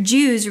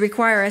Jews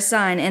require a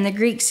sign, and the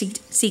Greeks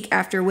seek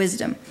after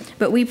wisdom.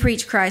 But we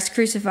preach Christ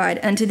crucified,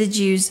 unto the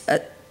Jews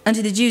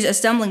a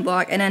stumbling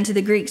block, and unto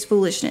the Greeks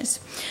foolishness.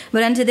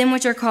 But unto them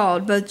which are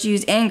called, both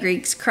Jews and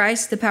Greeks,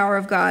 Christ the power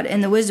of God,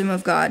 and the wisdom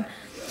of God.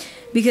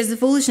 Because the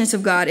foolishness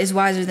of God is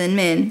wiser than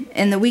men,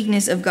 and the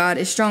weakness of God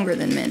is stronger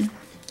than men.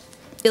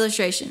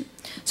 Illustration.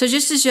 So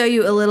just to show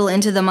you a little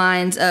into the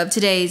minds of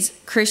today's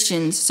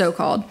Christians,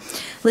 so-called,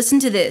 listen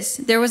to this.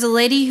 There was a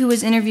lady who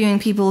was interviewing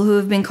people who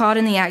have been caught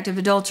in the act of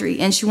adultery,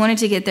 and she wanted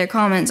to get their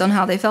comments on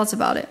how they felt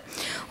about it.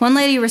 One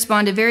lady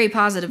responded very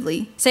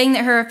positively, saying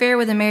that her affair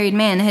with a married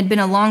man had been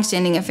a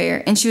long-standing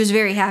affair, and she was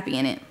very happy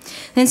in it.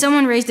 Then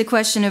someone raised the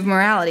question of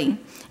morality.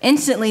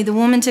 Instantly, the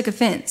woman took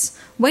offense.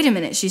 Wait a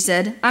minute, she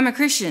said. I'm a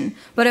Christian,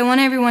 but I want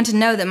everyone to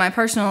know that my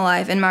personal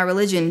life and my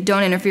religion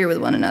don't interfere with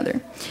one another.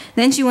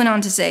 Then she went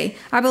on to say,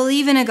 I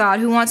believe in a God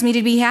who wants me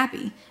to be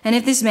happy, and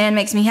if this man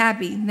makes me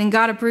happy, then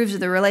God approves of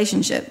the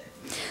relationship.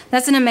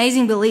 That's an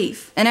amazing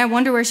belief, and I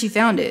wonder where she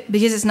found it,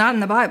 because it's not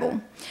in the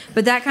Bible.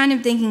 But that kind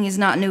of thinking is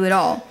not new at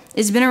all.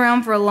 It's been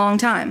around for a long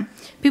time.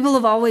 People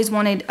have always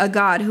wanted a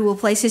God who will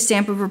place his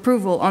stamp of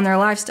approval on their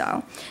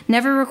lifestyle,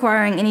 never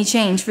requiring any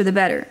change for the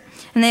better.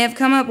 And they have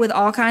come up with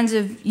all kinds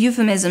of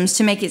euphemisms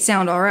to make it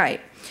sound all right.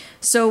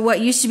 So what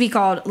used to be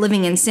called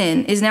living in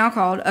sin is now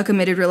called a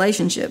committed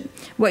relationship.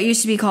 What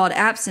used to be called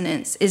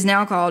abstinence is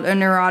now called a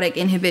neurotic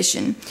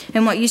inhibition.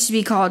 And what used to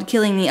be called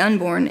killing the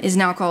unborn is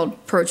now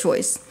called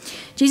pro-choice.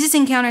 Jesus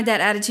encountered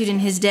that attitude in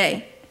his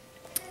day.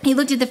 He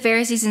looked at the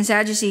Pharisees and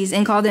Sadducees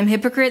and called them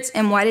hypocrites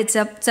and whited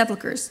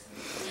sepulchres.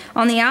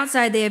 On the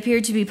outside, they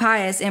appeared to be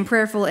pious and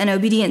prayerful and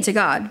obedient to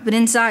God, but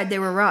inside they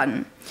were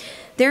rotten.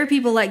 There are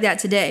people like that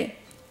today.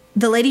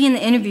 The lady in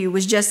the interview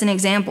was just an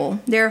example.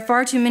 There are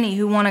far too many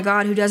who want a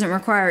God who doesn't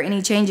require any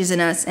changes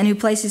in us and who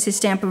places his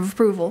stamp of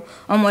approval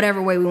on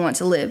whatever way we want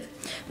to live.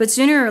 But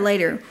sooner or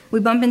later, we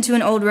bump into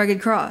an old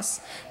rugged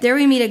cross. There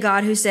we meet a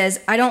God who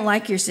says, I don't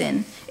like your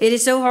sin. It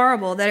is so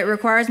horrible that it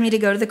requires me to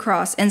go to the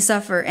cross and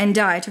suffer and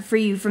die to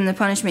free you from the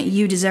punishment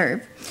you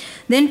deserve.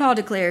 Then Paul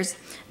declares,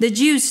 the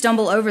Jews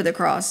stumble over the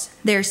cross.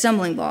 They are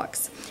stumbling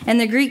blocks. And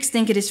the Greeks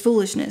think it is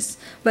foolishness,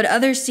 but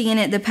others see in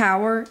it the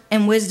power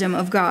and wisdom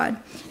of God.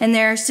 And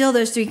there are still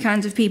those three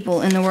kinds of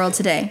people in the world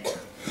today.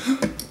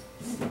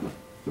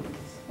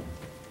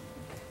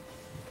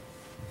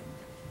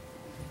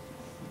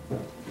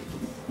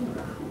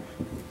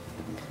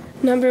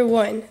 Number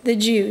 1, the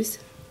Jews.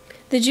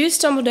 The Jews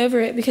stumbled over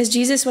it because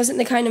Jesus wasn't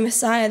the kind of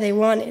Messiah they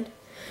wanted.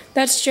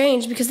 That's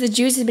strange because the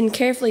Jews had been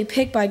carefully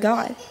picked by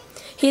God.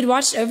 He had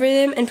watched over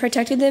them and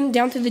protected them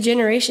down through the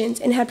generations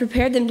and had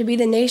prepared them to be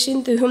the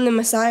nation through whom the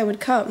Messiah would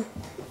come.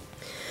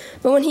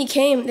 But when he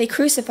came, they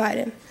crucified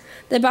him.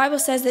 The Bible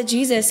says that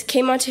Jesus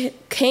came unto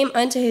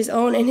his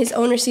own, and his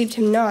own received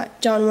him not,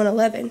 John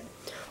 1:11.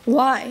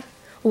 Why?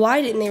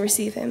 Why didn't they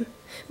receive him?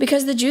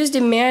 Because the Jews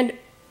demand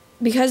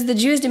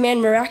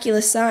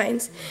miraculous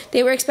signs.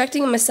 They were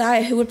expecting a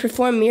Messiah who would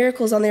perform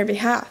miracles on their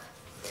behalf.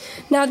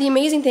 Now, the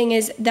amazing thing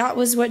is that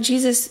was what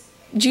Jesus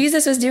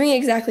was doing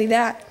exactly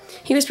that.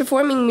 He was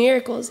performing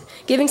miracles,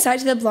 giving sight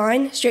to the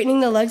blind,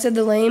 straightening the legs of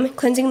the lame,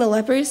 cleansing the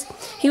lepers.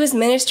 He was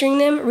ministering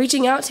them,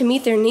 reaching out to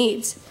meet their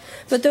needs.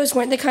 But those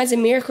weren't the kinds of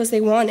miracles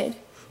they wanted.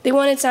 They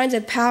wanted signs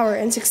of power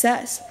and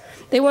success.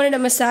 They wanted a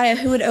Messiah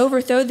who would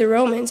overthrow the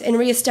Romans and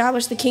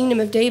reestablish the kingdom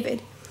of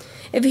David.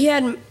 If he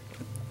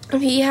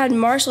had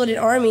marshaled an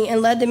army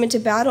and led them into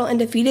battle and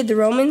defeated the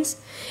Romans,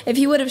 if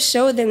he would have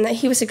showed them that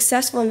he was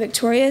successful and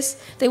victorious,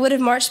 they would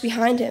have marched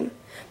behind him.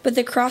 But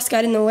the cross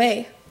got in the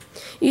way.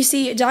 You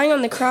see, dying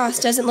on the cross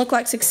doesn't look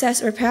like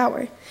success or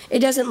power. It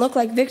doesn't look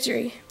like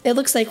victory. It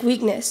looks like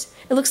weakness.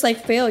 It looks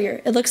like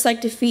failure. It looks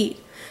like defeat.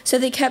 So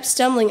they kept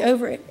stumbling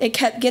over it. It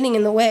kept getting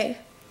in the way.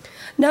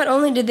 Not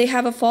only did they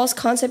have a false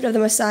concept of the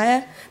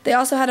Messiah, they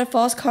also had a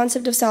false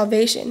concept of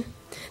salvation.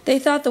 They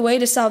thought the way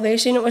to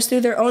salvation was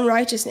through their own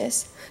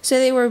righteousness, so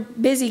they were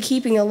busy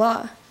keeping the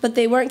law, but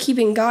they weren't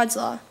keeping God's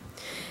law.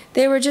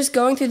 They were just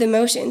going through the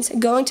motions,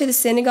 going to the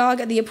synagogue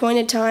at the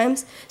appointed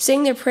times,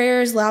 saying their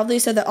prayers loudly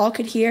so that all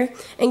could hear,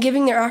 and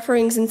giving their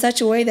offerings in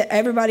such a way that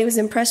everybody was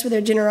impressed with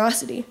their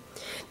generosity.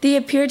 They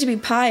appeared to be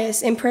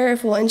pious and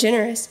prayerful and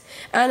generous,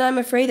 and I'm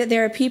afraid that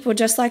there are people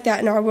just like that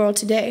in our world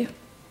today.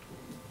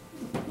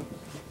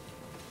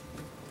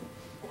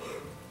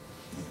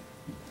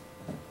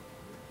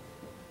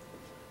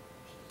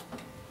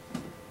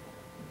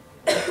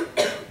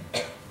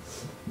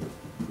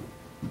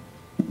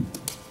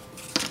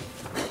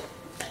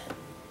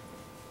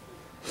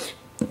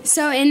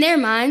 So in their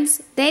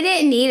minds, they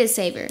didn't need a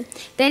savior.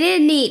 They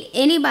didn't need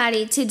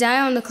anybody to die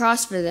on the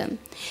cross for them.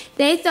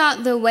 They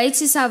thought the way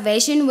to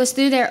salvation was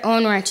through their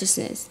own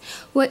righteousness,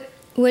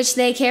 which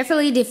they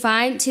carefully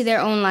defined to their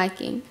own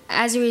liking.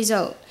 As a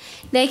result,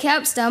 they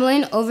kept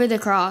stumbling over the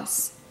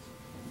cross.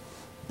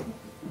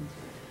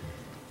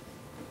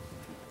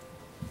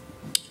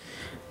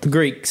 The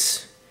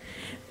Greeks.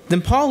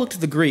 Then Paul looked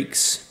at the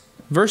Greeks.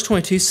 Verse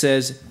 22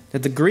 says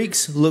that the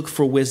Greeks looked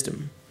for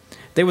wisdom.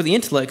 They were the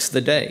intellects of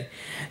the day.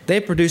 They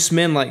produced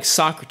men like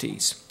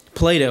Socrates,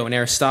 Plato, and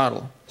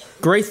Aristotle,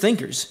 great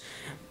thinkers.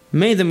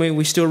 Many of them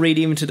we still read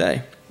even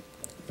today.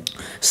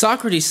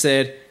 Socrates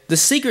said, "The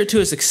secret to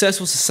a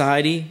successful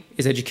society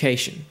is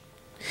education."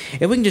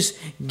 If we can just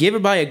give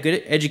everybody a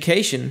good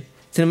education,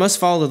 then it must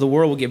follow that the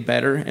world will get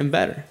better and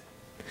better.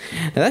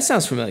 Now that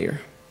sounds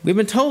familiar. We've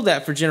been told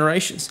that for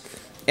generations.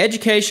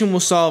 Education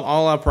will solve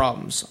all our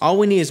problems. All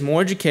we need is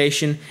more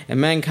education,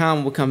 and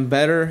mankind will become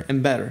better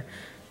and better.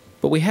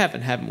 But we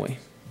haven't we?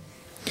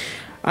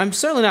 I'm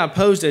certainly not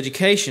opposed to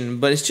education,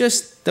 but it's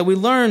just that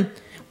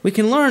we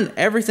can learn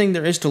everything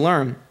there is to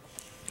learn,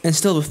 and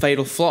still have a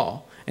fatal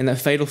flaw, and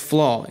that fatal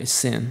flaw is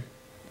sin.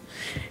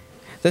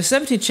 The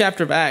 17th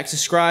chapter of Acts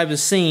describes a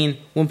scene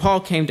when Paul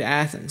came to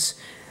Athens.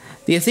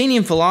 The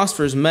Athenian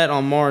philosophers met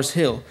on Mars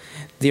Hill,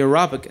 the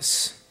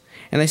Areopagus,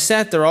 and they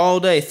sat there all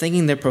day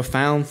thinking their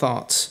profound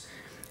thoughts.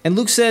 And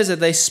Luke says that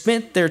they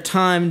spent their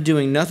time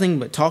doing nothing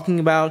but talking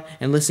about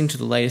and listening to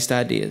the latest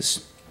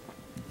ideas.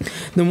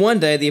 Then one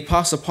day the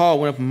Apostle Paul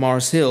went up on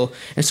Mars Hill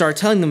and started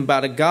telling them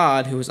about a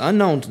God who was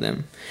unknown to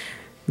them.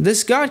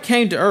 This God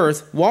came to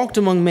earth, walked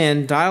among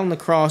men, died on the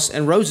cross,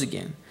 and rose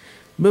again.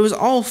 But it was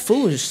all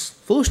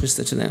foolishness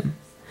to them.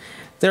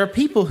 There are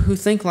people who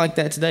think like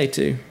that today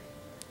too.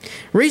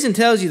 Reason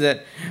tells you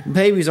that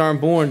babies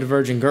aren't born to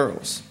virgin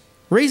girls.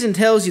 Reason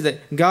tells you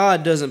that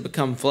God doesn't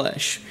become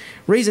flesh.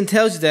 Reason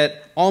tells you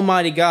that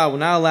Almighty God will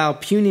not allow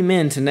puny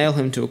men to nail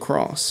him to a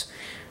cross.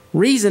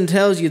 Reason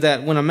tells you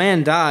that when a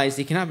man dies,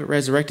 he cannot be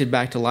resurrected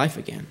back to life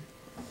again.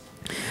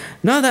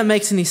 None of that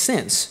makes any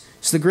sense.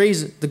 So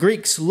the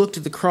Greeks looked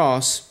at the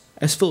cross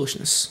as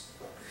foolishness.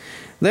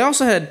 They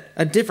also had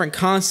a different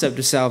concept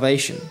of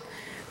salvation.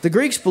 The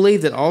Greeks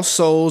believed that all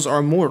souls are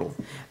immortal.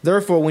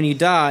 Therefore, when you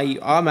die, you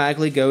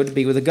automatically go to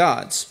be with the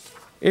gods,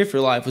 if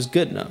your life was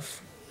good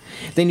enough.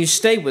 Then you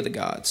stayed with the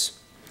gods.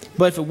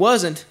 But if it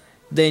wasn't,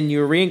 then you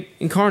were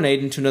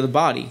reincarnated into another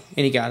body,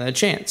 and you got another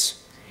chance.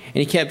 And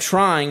he kept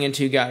trying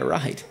until you got it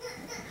right.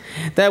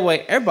 That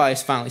way,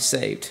 everybody's finally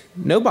saved.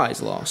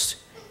 Nobody's lost.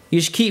 You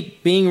just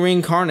keep being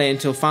reincarnated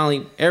until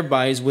finally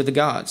everybody's with the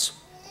gods.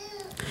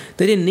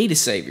 They didn't need a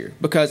savior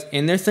because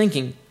in their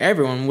thinking,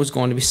 everyone was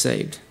going to be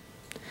saved.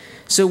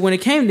 So when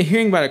it came to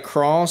hearing about a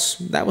cross,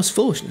 that was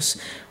foolishness.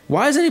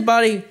 Why does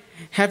anybody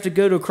have to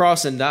go to a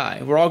cross and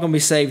die? We're all going to be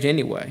saved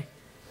anyway.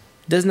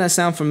 Doesn't that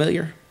sound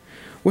familiar?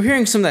 We're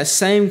hearing some of that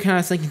same kind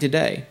of thinking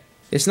today.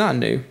 It's not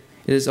new.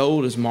 It is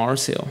old as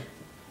Mars Hill.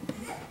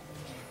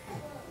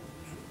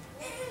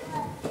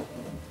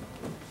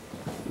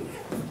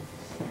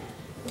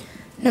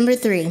 Number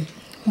 3,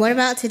 what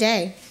about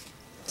today?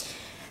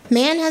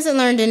 Man hasn't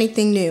learned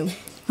anything new.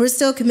 We're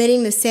still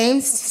committing the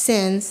same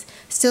sins,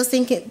 still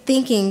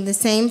thinking the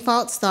same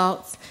false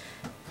thoughts,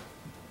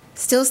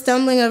 still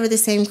stumbling over the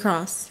same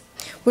cross.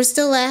 We're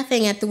still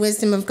laughing at the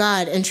wisdom of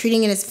God and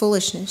treating it as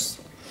foolishness.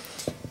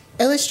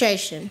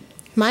 Illustration.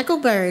 Michael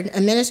Bird,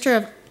 a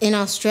minister in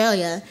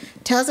Australia,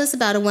 tells us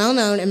about a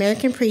well-known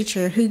American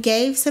preacher who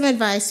gave some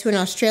advice to an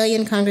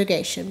Australian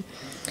congregation.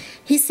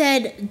 He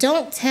said,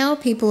 "Don't tell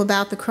people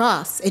about the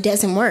cross. It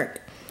doesn't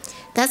work.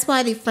 That's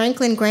why the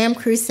Franklin Graham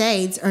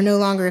Crusades are no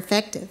longer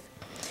effective.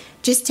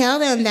 Just tell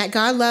them that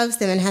God loves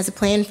them and has a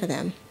plan for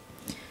them."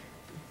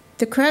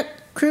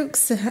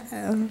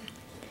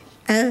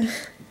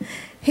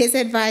 His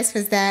advice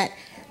was that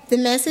the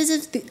message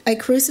of a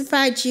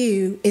crucified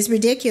Jew is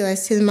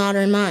ridiculous to the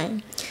modern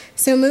mind,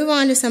 so move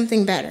on to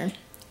something better.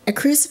 A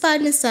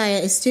crucified Messiah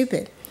is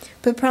stupid,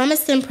 but promise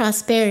them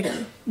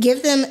prosperity.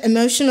 Give them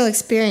emotional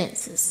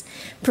experiences.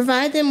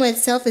 Provide them with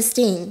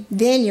self-esteem.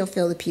 Then you'll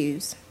fill the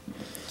pews.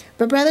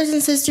 But brothers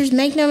and sisters,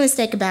 make no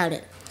mistake about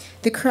it.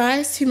 The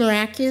Christ who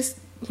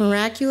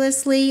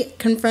miraculously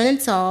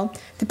confronted Saul,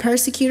 the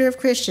persecutor of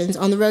Christians,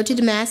 on the road to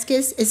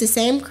Damascus is the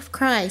same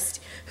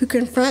Christ who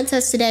confronts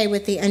us today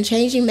with the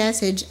unchanging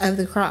message of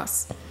the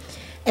cross.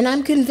 And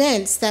I'm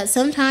convinced that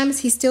sometimes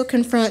he still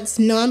confronts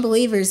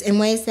non-believers in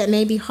ways that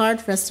may be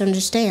hard for us to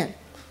understand.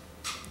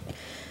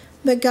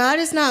 But God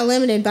is not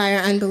limited by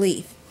our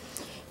unbelief.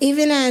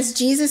 Even as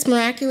Jesus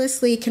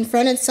miraculously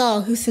confronted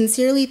Saul, who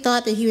sincerely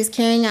thought that he was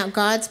carrying out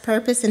God's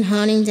purpose in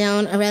hunting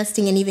down,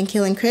 arresting, and even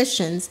killing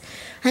Christians,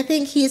 I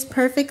think he is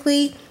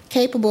perfectly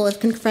capable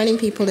of confronting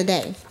people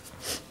today.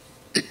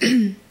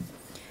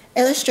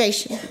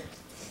 Illustration.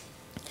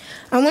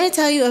 I want to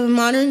tell you of a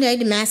modern-day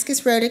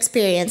Damascus Road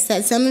experience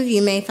that some of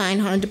you may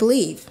find hard to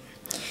believe.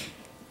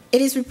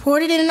 It is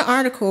reported in an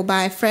article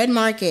by Fred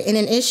Market in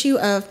an issue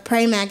of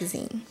Pray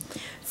magazine.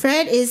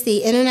 Fred is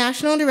the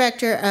International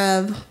Director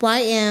of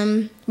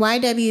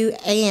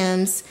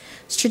YWAM's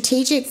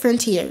Strategic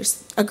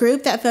Frontiers, a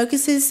group that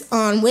focuses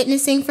on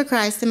witnessing for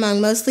Christ among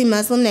mostly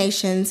Muslim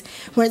nations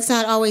where it's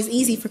not always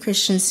easy for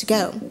Christians to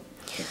go.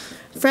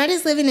 Fred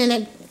is living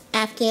in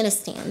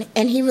Afghanistan,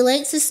 and he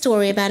relates a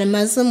story about a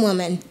Muslim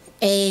woman,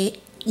 a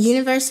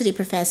university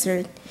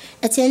professor,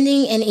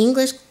 attending an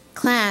English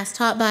class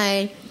taught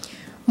by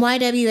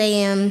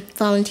YWAM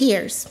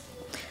volunteers.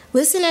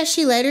 Listen as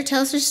she later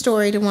tells her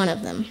story to one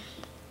of them.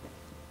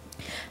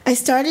 I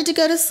started to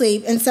go to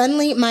sleep, and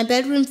suddenly my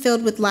bedroom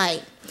filled with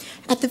light.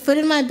 At the foot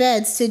of my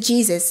bed stood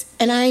Jesus,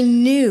 and I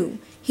knew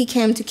he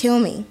came to kill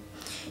me.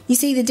 You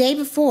see, the day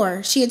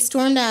before, she had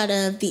stormed out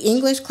of the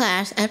English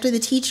class after the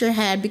teacher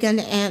had begun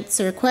to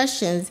answer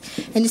questions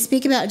and to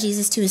speak about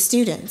Jesus to his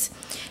students.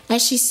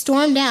 As she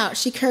stormed out,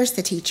 she cursed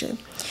the teacher.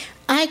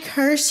 "I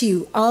curse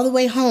you all the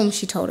way home,"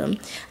 she told him.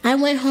 "I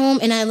went home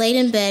and I laid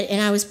in bed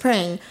and I was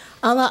praying.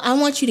 Allah, I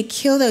want you to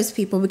kill those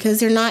people because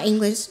they're not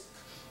English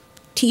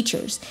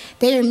teachers.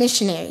 They are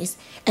missionaries,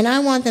 and I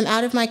want them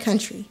out of my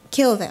country.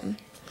 Kill them."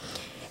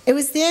 It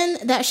was then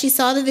that she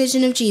saw the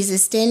vision of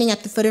Jesus standing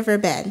at the foot of her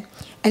bed,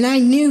 and I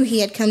knew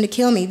he had come to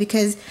kill me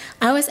because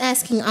I was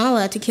asking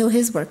Allah to kill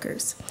his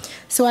workers.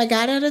 So I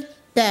got out of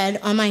bed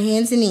on my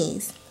hands and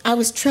knees. I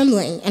was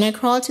trembling, and I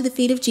crawled to the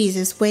feet of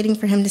Jesus, waiting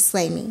for him to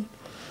slay me.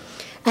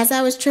 As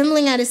I was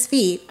trembling at his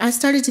feet, I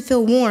started to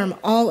feel warm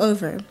all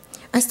over.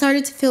 I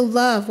started to feel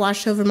love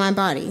wash over my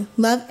body,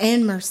 love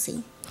and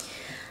mercy.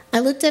 I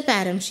looked up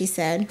at him, she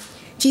said.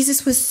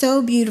 Jesus was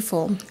so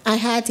beautiful, I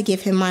had to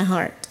give him my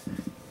heart.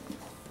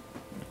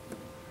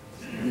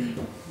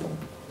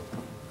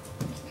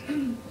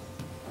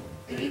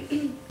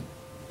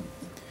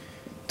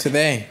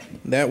 Today,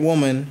 that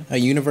woman, a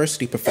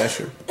university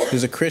professor,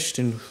 is a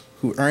Christian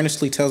who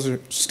earnestly tells her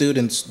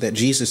students that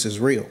Jesus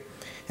is real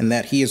and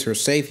that he is her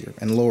Savior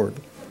and Lord.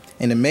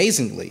 And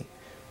amazingly,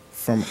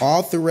 from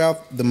all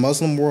throughout the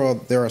Muslim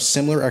world, there are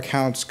similar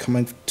accounts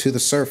coming to the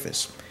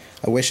surface.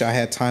 I wish I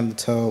had time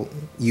to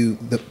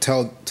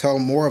tell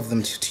more of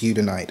them to you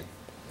tonight.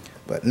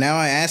 But now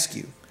I ask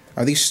you,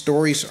 are these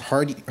stories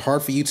hard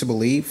for you to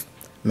believe?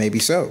 Maybe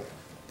so.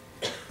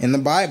 In the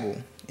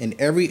Bible, in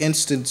every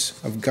instance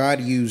of God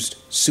used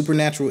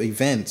supernatural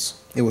events,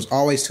 it was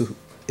always to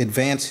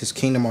advance his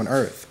kingdom on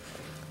earth.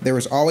 There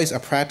was always a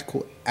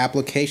practical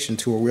application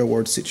to a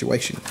real-world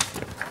situation.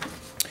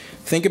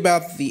 Think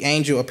about the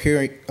angel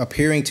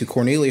appearing to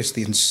Cornelius,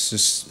 the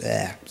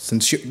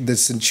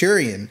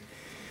centurion,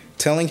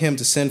 telling him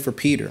to send for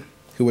Peter,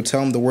 who would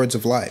tell him the words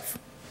of life.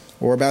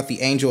 Or about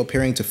the angel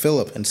appearing to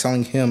Philip and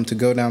telling him to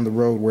go down the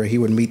road where he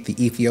would meet the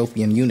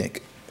Ethiopian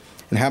eunuch.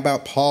 And how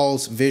about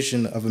Paul's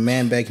vision of a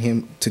man begging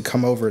him to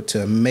come over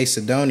to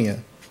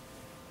Macedonia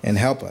and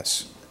help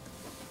us?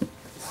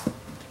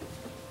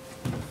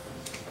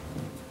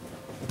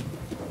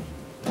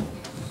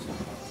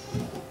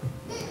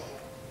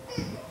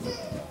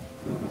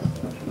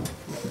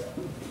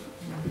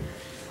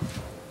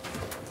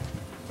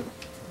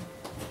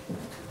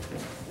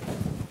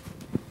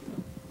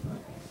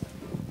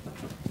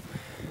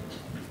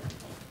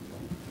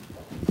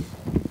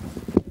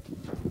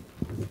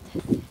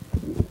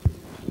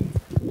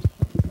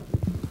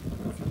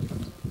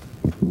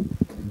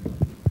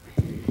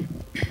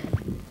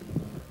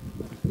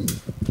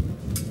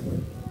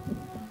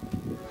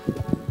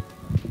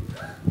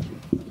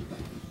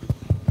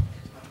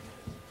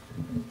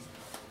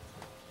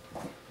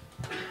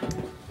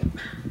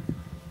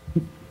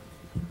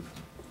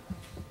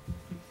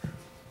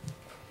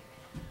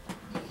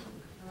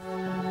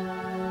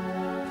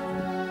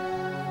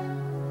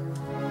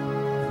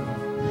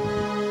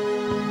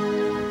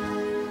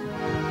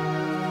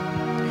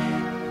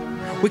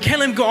 We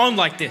can't let him go on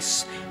like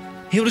this.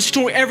 He'll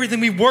destroy everything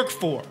we work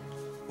for.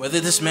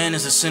 Whether this man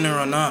is a sinner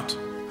or not,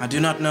 I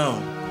do not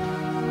know.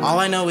 All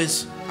I know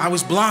is I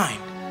was blind,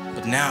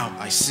 but now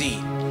I see.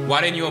 Why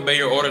didn't you obey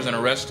your orders and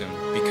arrest him?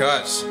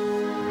 Because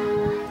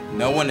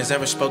no one has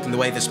ever spoken the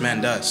way this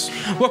man does.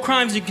 What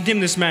crimes do you condemn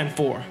this man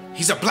for?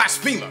 He's a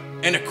blasphemer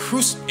and a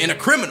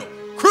criminal.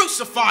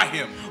 Crucify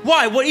him!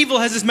 Why? What evil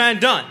has this man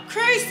done?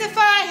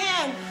 Crucify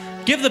him!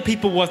 Give the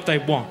people what they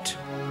want.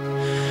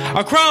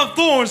 A crown of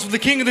thorns for the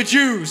King of the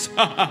Jews.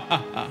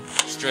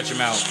 Stretch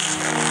him out.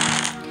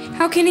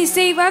 How can he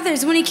save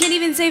others when he can't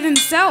even save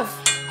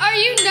himself? Are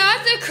you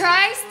not the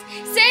Christ?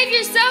 Save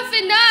yourself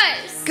and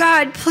us.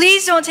 God,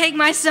 please don't take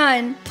my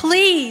son.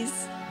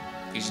 Please.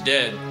 He's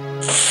dead.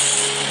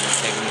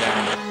 Take him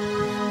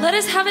down. Let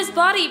us have his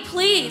body,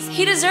 please.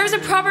 He deserves a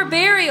proper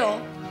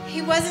burial.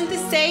 He wasn't the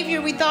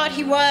Savior we thought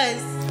he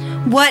was.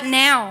 What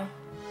now?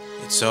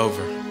 It's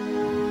over.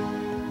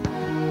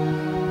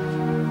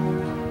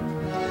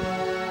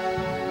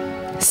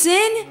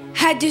 Sin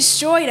had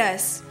destroyed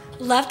us,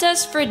 Left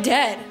us for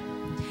dead.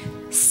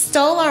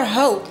 Stole our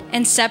hope.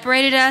 And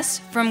separated us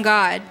from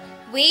God.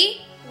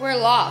 We were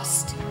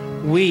lost.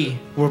 We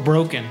were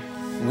broken.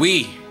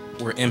 We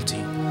were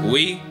empty.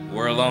 We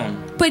were alone.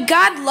 but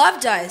God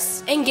loved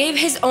us and gave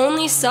his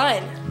only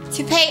son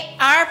to pay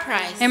our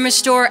price and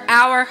restore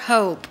our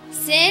hope.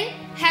 Sin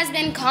has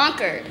been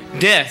conquered.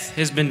 Death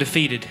has been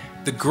defeated.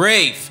 The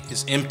grave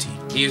is empty.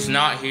 He is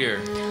not here.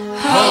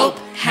 Hope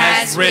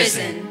has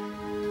risen.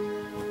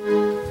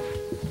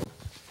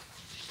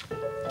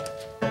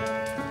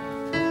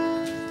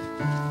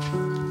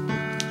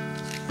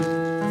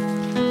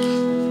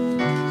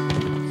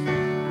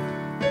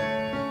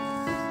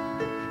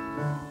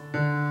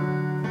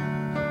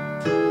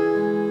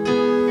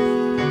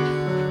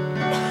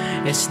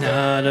 It's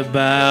not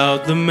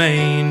about the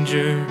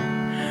manger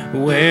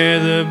where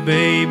the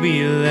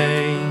baby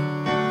lay.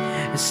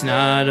 It's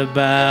not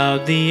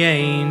about the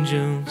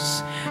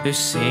angels who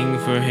sing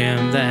for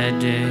him that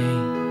day.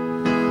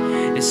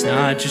 It's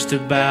not just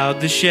about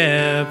the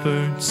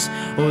shepherds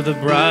or the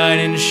bright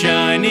and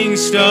shining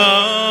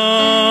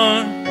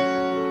star.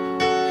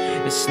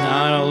 It's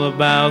not all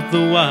about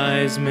the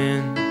wise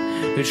men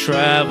who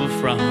travel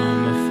from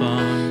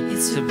afar.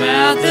 It's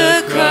about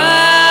the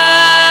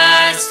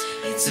cross.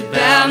 It's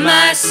about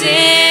my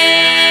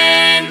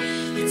sin.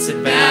 It's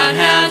about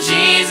how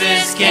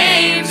Jesus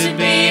came to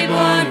be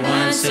born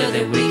once so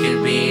that we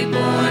could be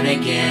born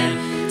again.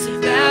 It's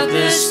about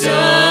the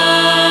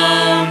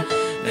stone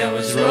that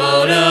was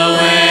rolled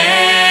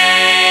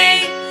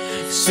away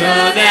so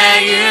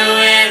that you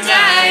and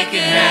I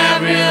could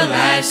have real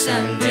life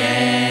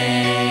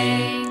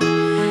someday.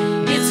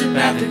 It's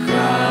about the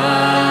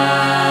cross.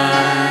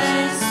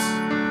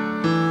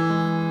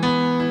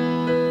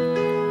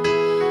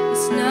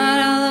 It's not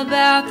all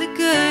about the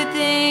good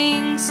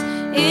things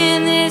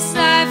in this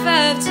life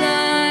of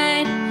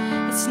time.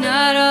 It's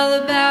not all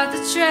about the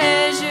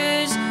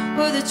treasures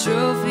or the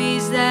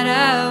trophies that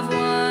I've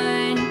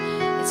won.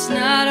 It's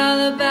not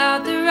all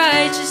about the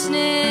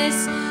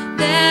righteousness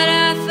that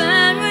I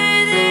find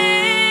within.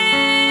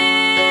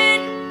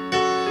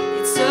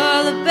 It's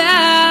all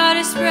about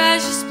his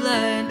precious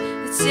blood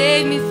that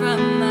saved me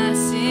from my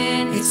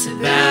sin. It's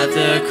about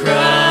the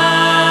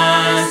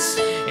cross.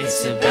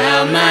 It's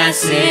about my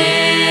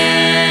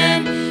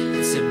sin.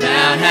 It's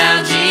about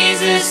how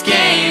Jesus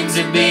came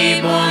to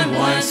be born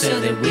once so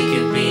that we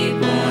could be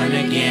born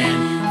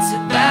again. It's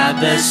about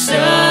the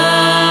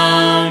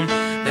stone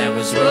that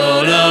was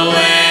rolled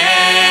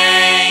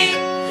away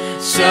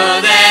so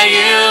that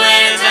you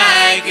and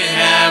I could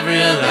have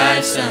real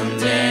life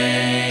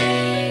someday.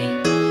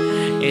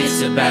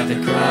 It's about the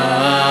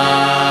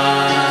cross.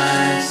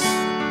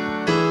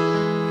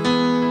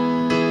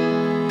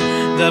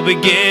 The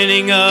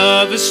beginning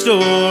of the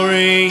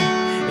story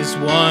is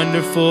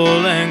wonderful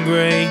and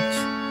great.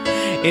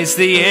 It's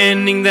the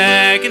ending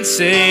that can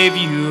save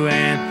you,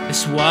 and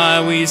it's why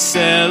we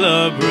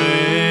celebrate.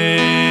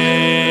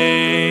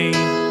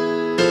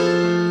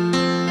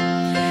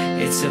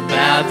 It's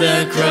about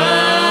the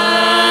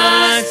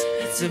cross.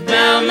 It's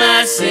about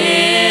my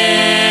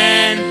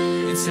sin.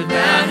 It's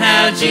about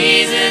how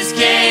Jesus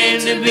came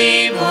to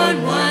be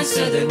born once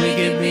so that we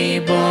could be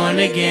born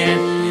again.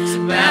 It's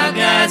about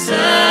God's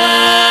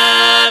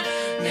love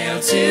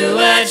nailed to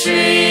a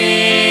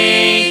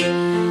tree.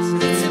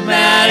 It's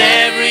about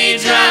every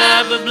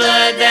drop of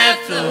blood that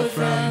flowed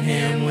from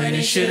him when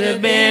it should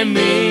have been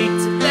me.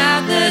 It's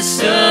about the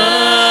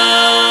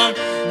stone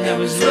that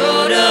was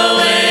rolled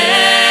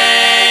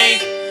away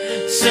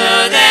so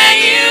that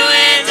you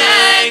and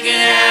I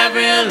could have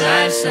real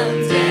life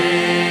someday.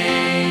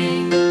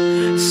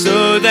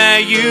 So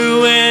that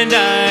you and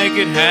I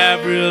could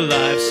have real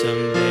life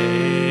someday.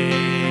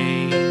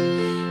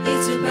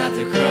 It's about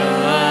the cross.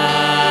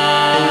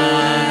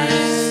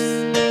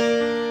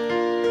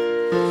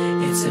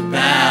 It's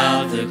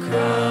about the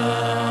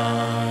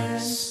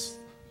cross.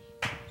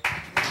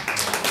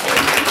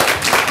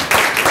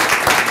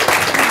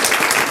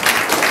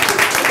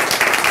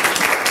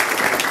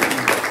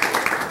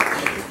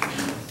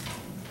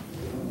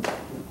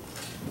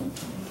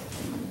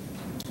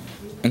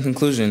 In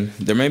conclusion,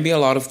 there may be a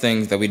lot of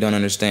things that we don't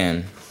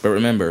understand, but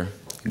remember,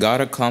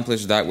 God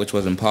accomplished that which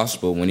was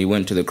impossible when he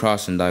went to the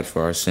cross and died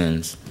for our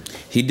sins.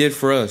 He did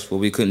for us what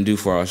we couldn't do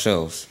for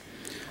ourselves.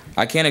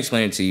 I can't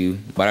explain it to you,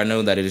 but I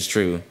know that it is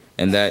true,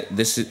 and that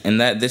this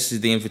is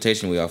the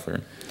invitation we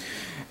offer.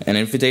 An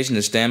invitation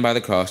to stand by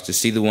the cross, to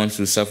see the one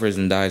who suffers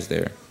and dies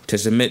there, to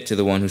submit to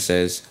the one who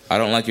says, I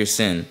don't like your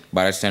sin,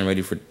 but I stand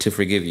ready to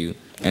forgive you,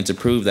 and to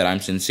prove that I'm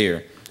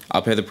sincere.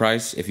 I'll pay the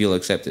price if you'll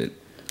accept it.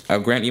 I'll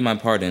grant you my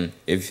pardon.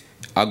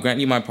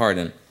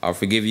 I'll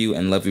forgive you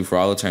and love you for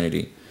all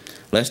eternity.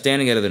 Let's stand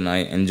together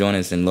tonight and join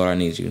us in Lord, I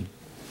Need You.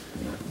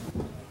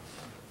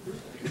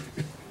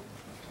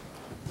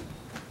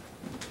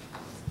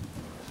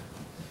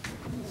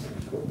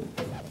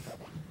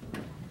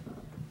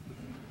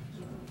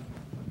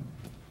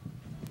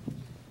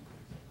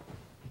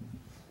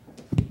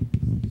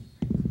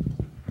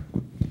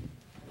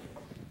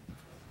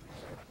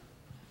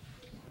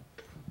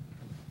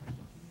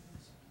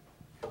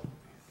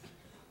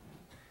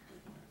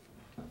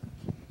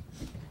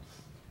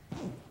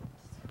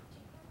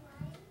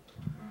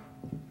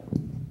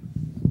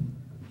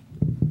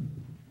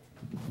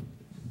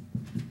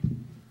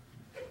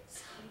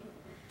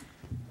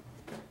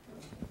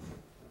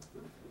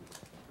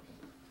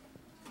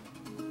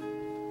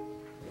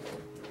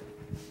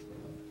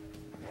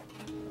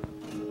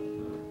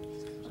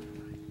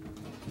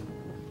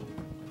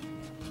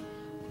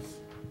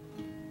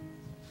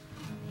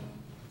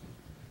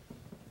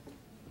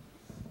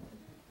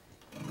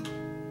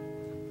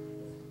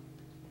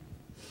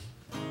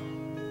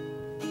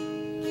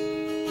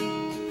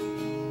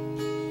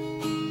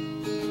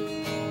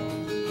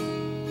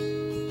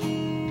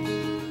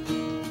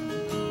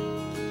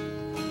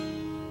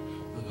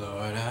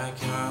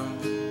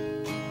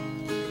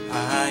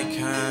 I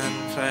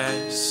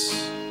confess,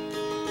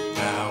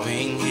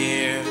 bowing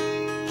here,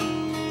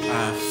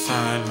 I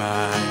find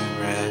my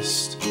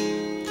rest.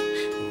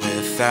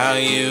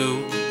 Without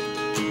you,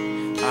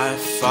 I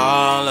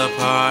fall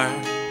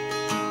apart,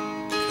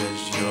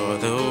 'cause you're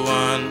the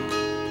one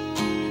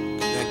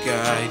that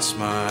guides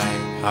my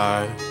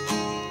heart.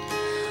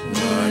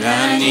 Lord,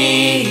 I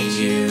need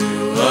you,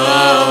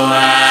 oh,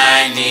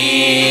 I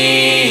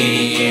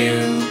need you.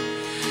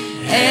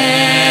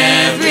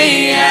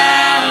 Every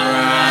hour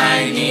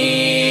I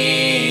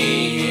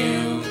need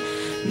you.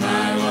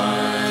 My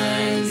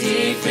one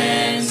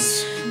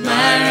defense,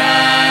 my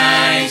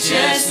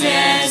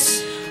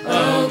righteousness.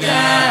 Oh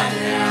God,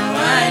 how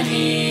I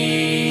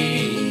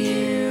need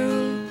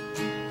you.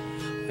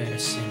 Where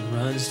sin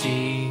runs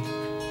deep,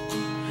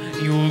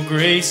 your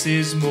grace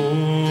is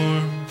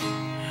more.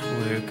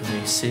 Where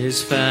grace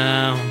is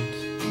found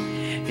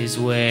is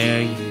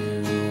where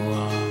you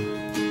are.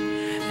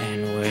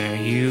 And where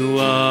you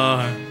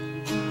are,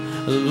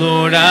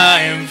 Lord,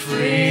 I am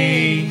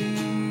free.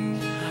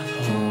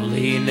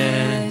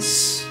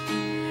 Holiness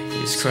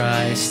is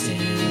Christ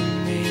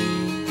in me.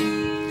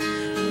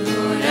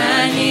 Lord,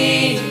 I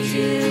need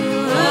you.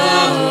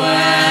 Oh,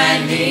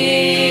 I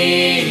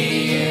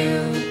need you.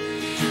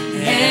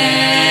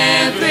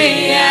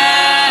 Every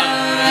hour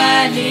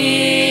I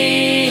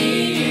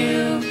need you.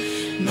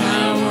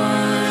 My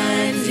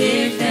one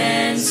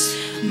defense,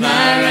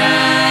 my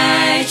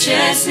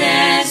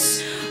righteousness.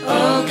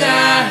 Oh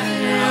God,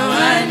 how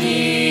I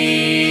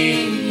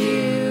need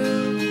you.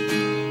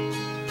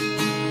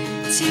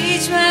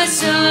 Teach my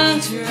song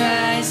to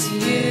rise to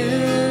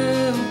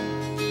you.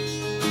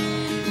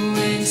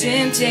 When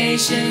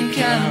temptation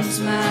comes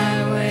my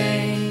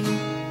way,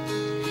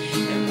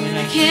 and when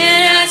I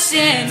cannot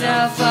stand,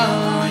 I'll fall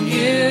on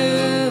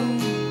you.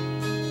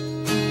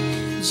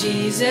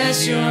 Jesus,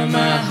 you're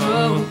my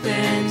hope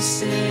and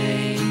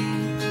stay.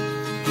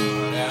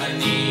 Lord, I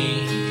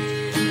need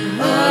you.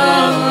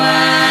 Oh,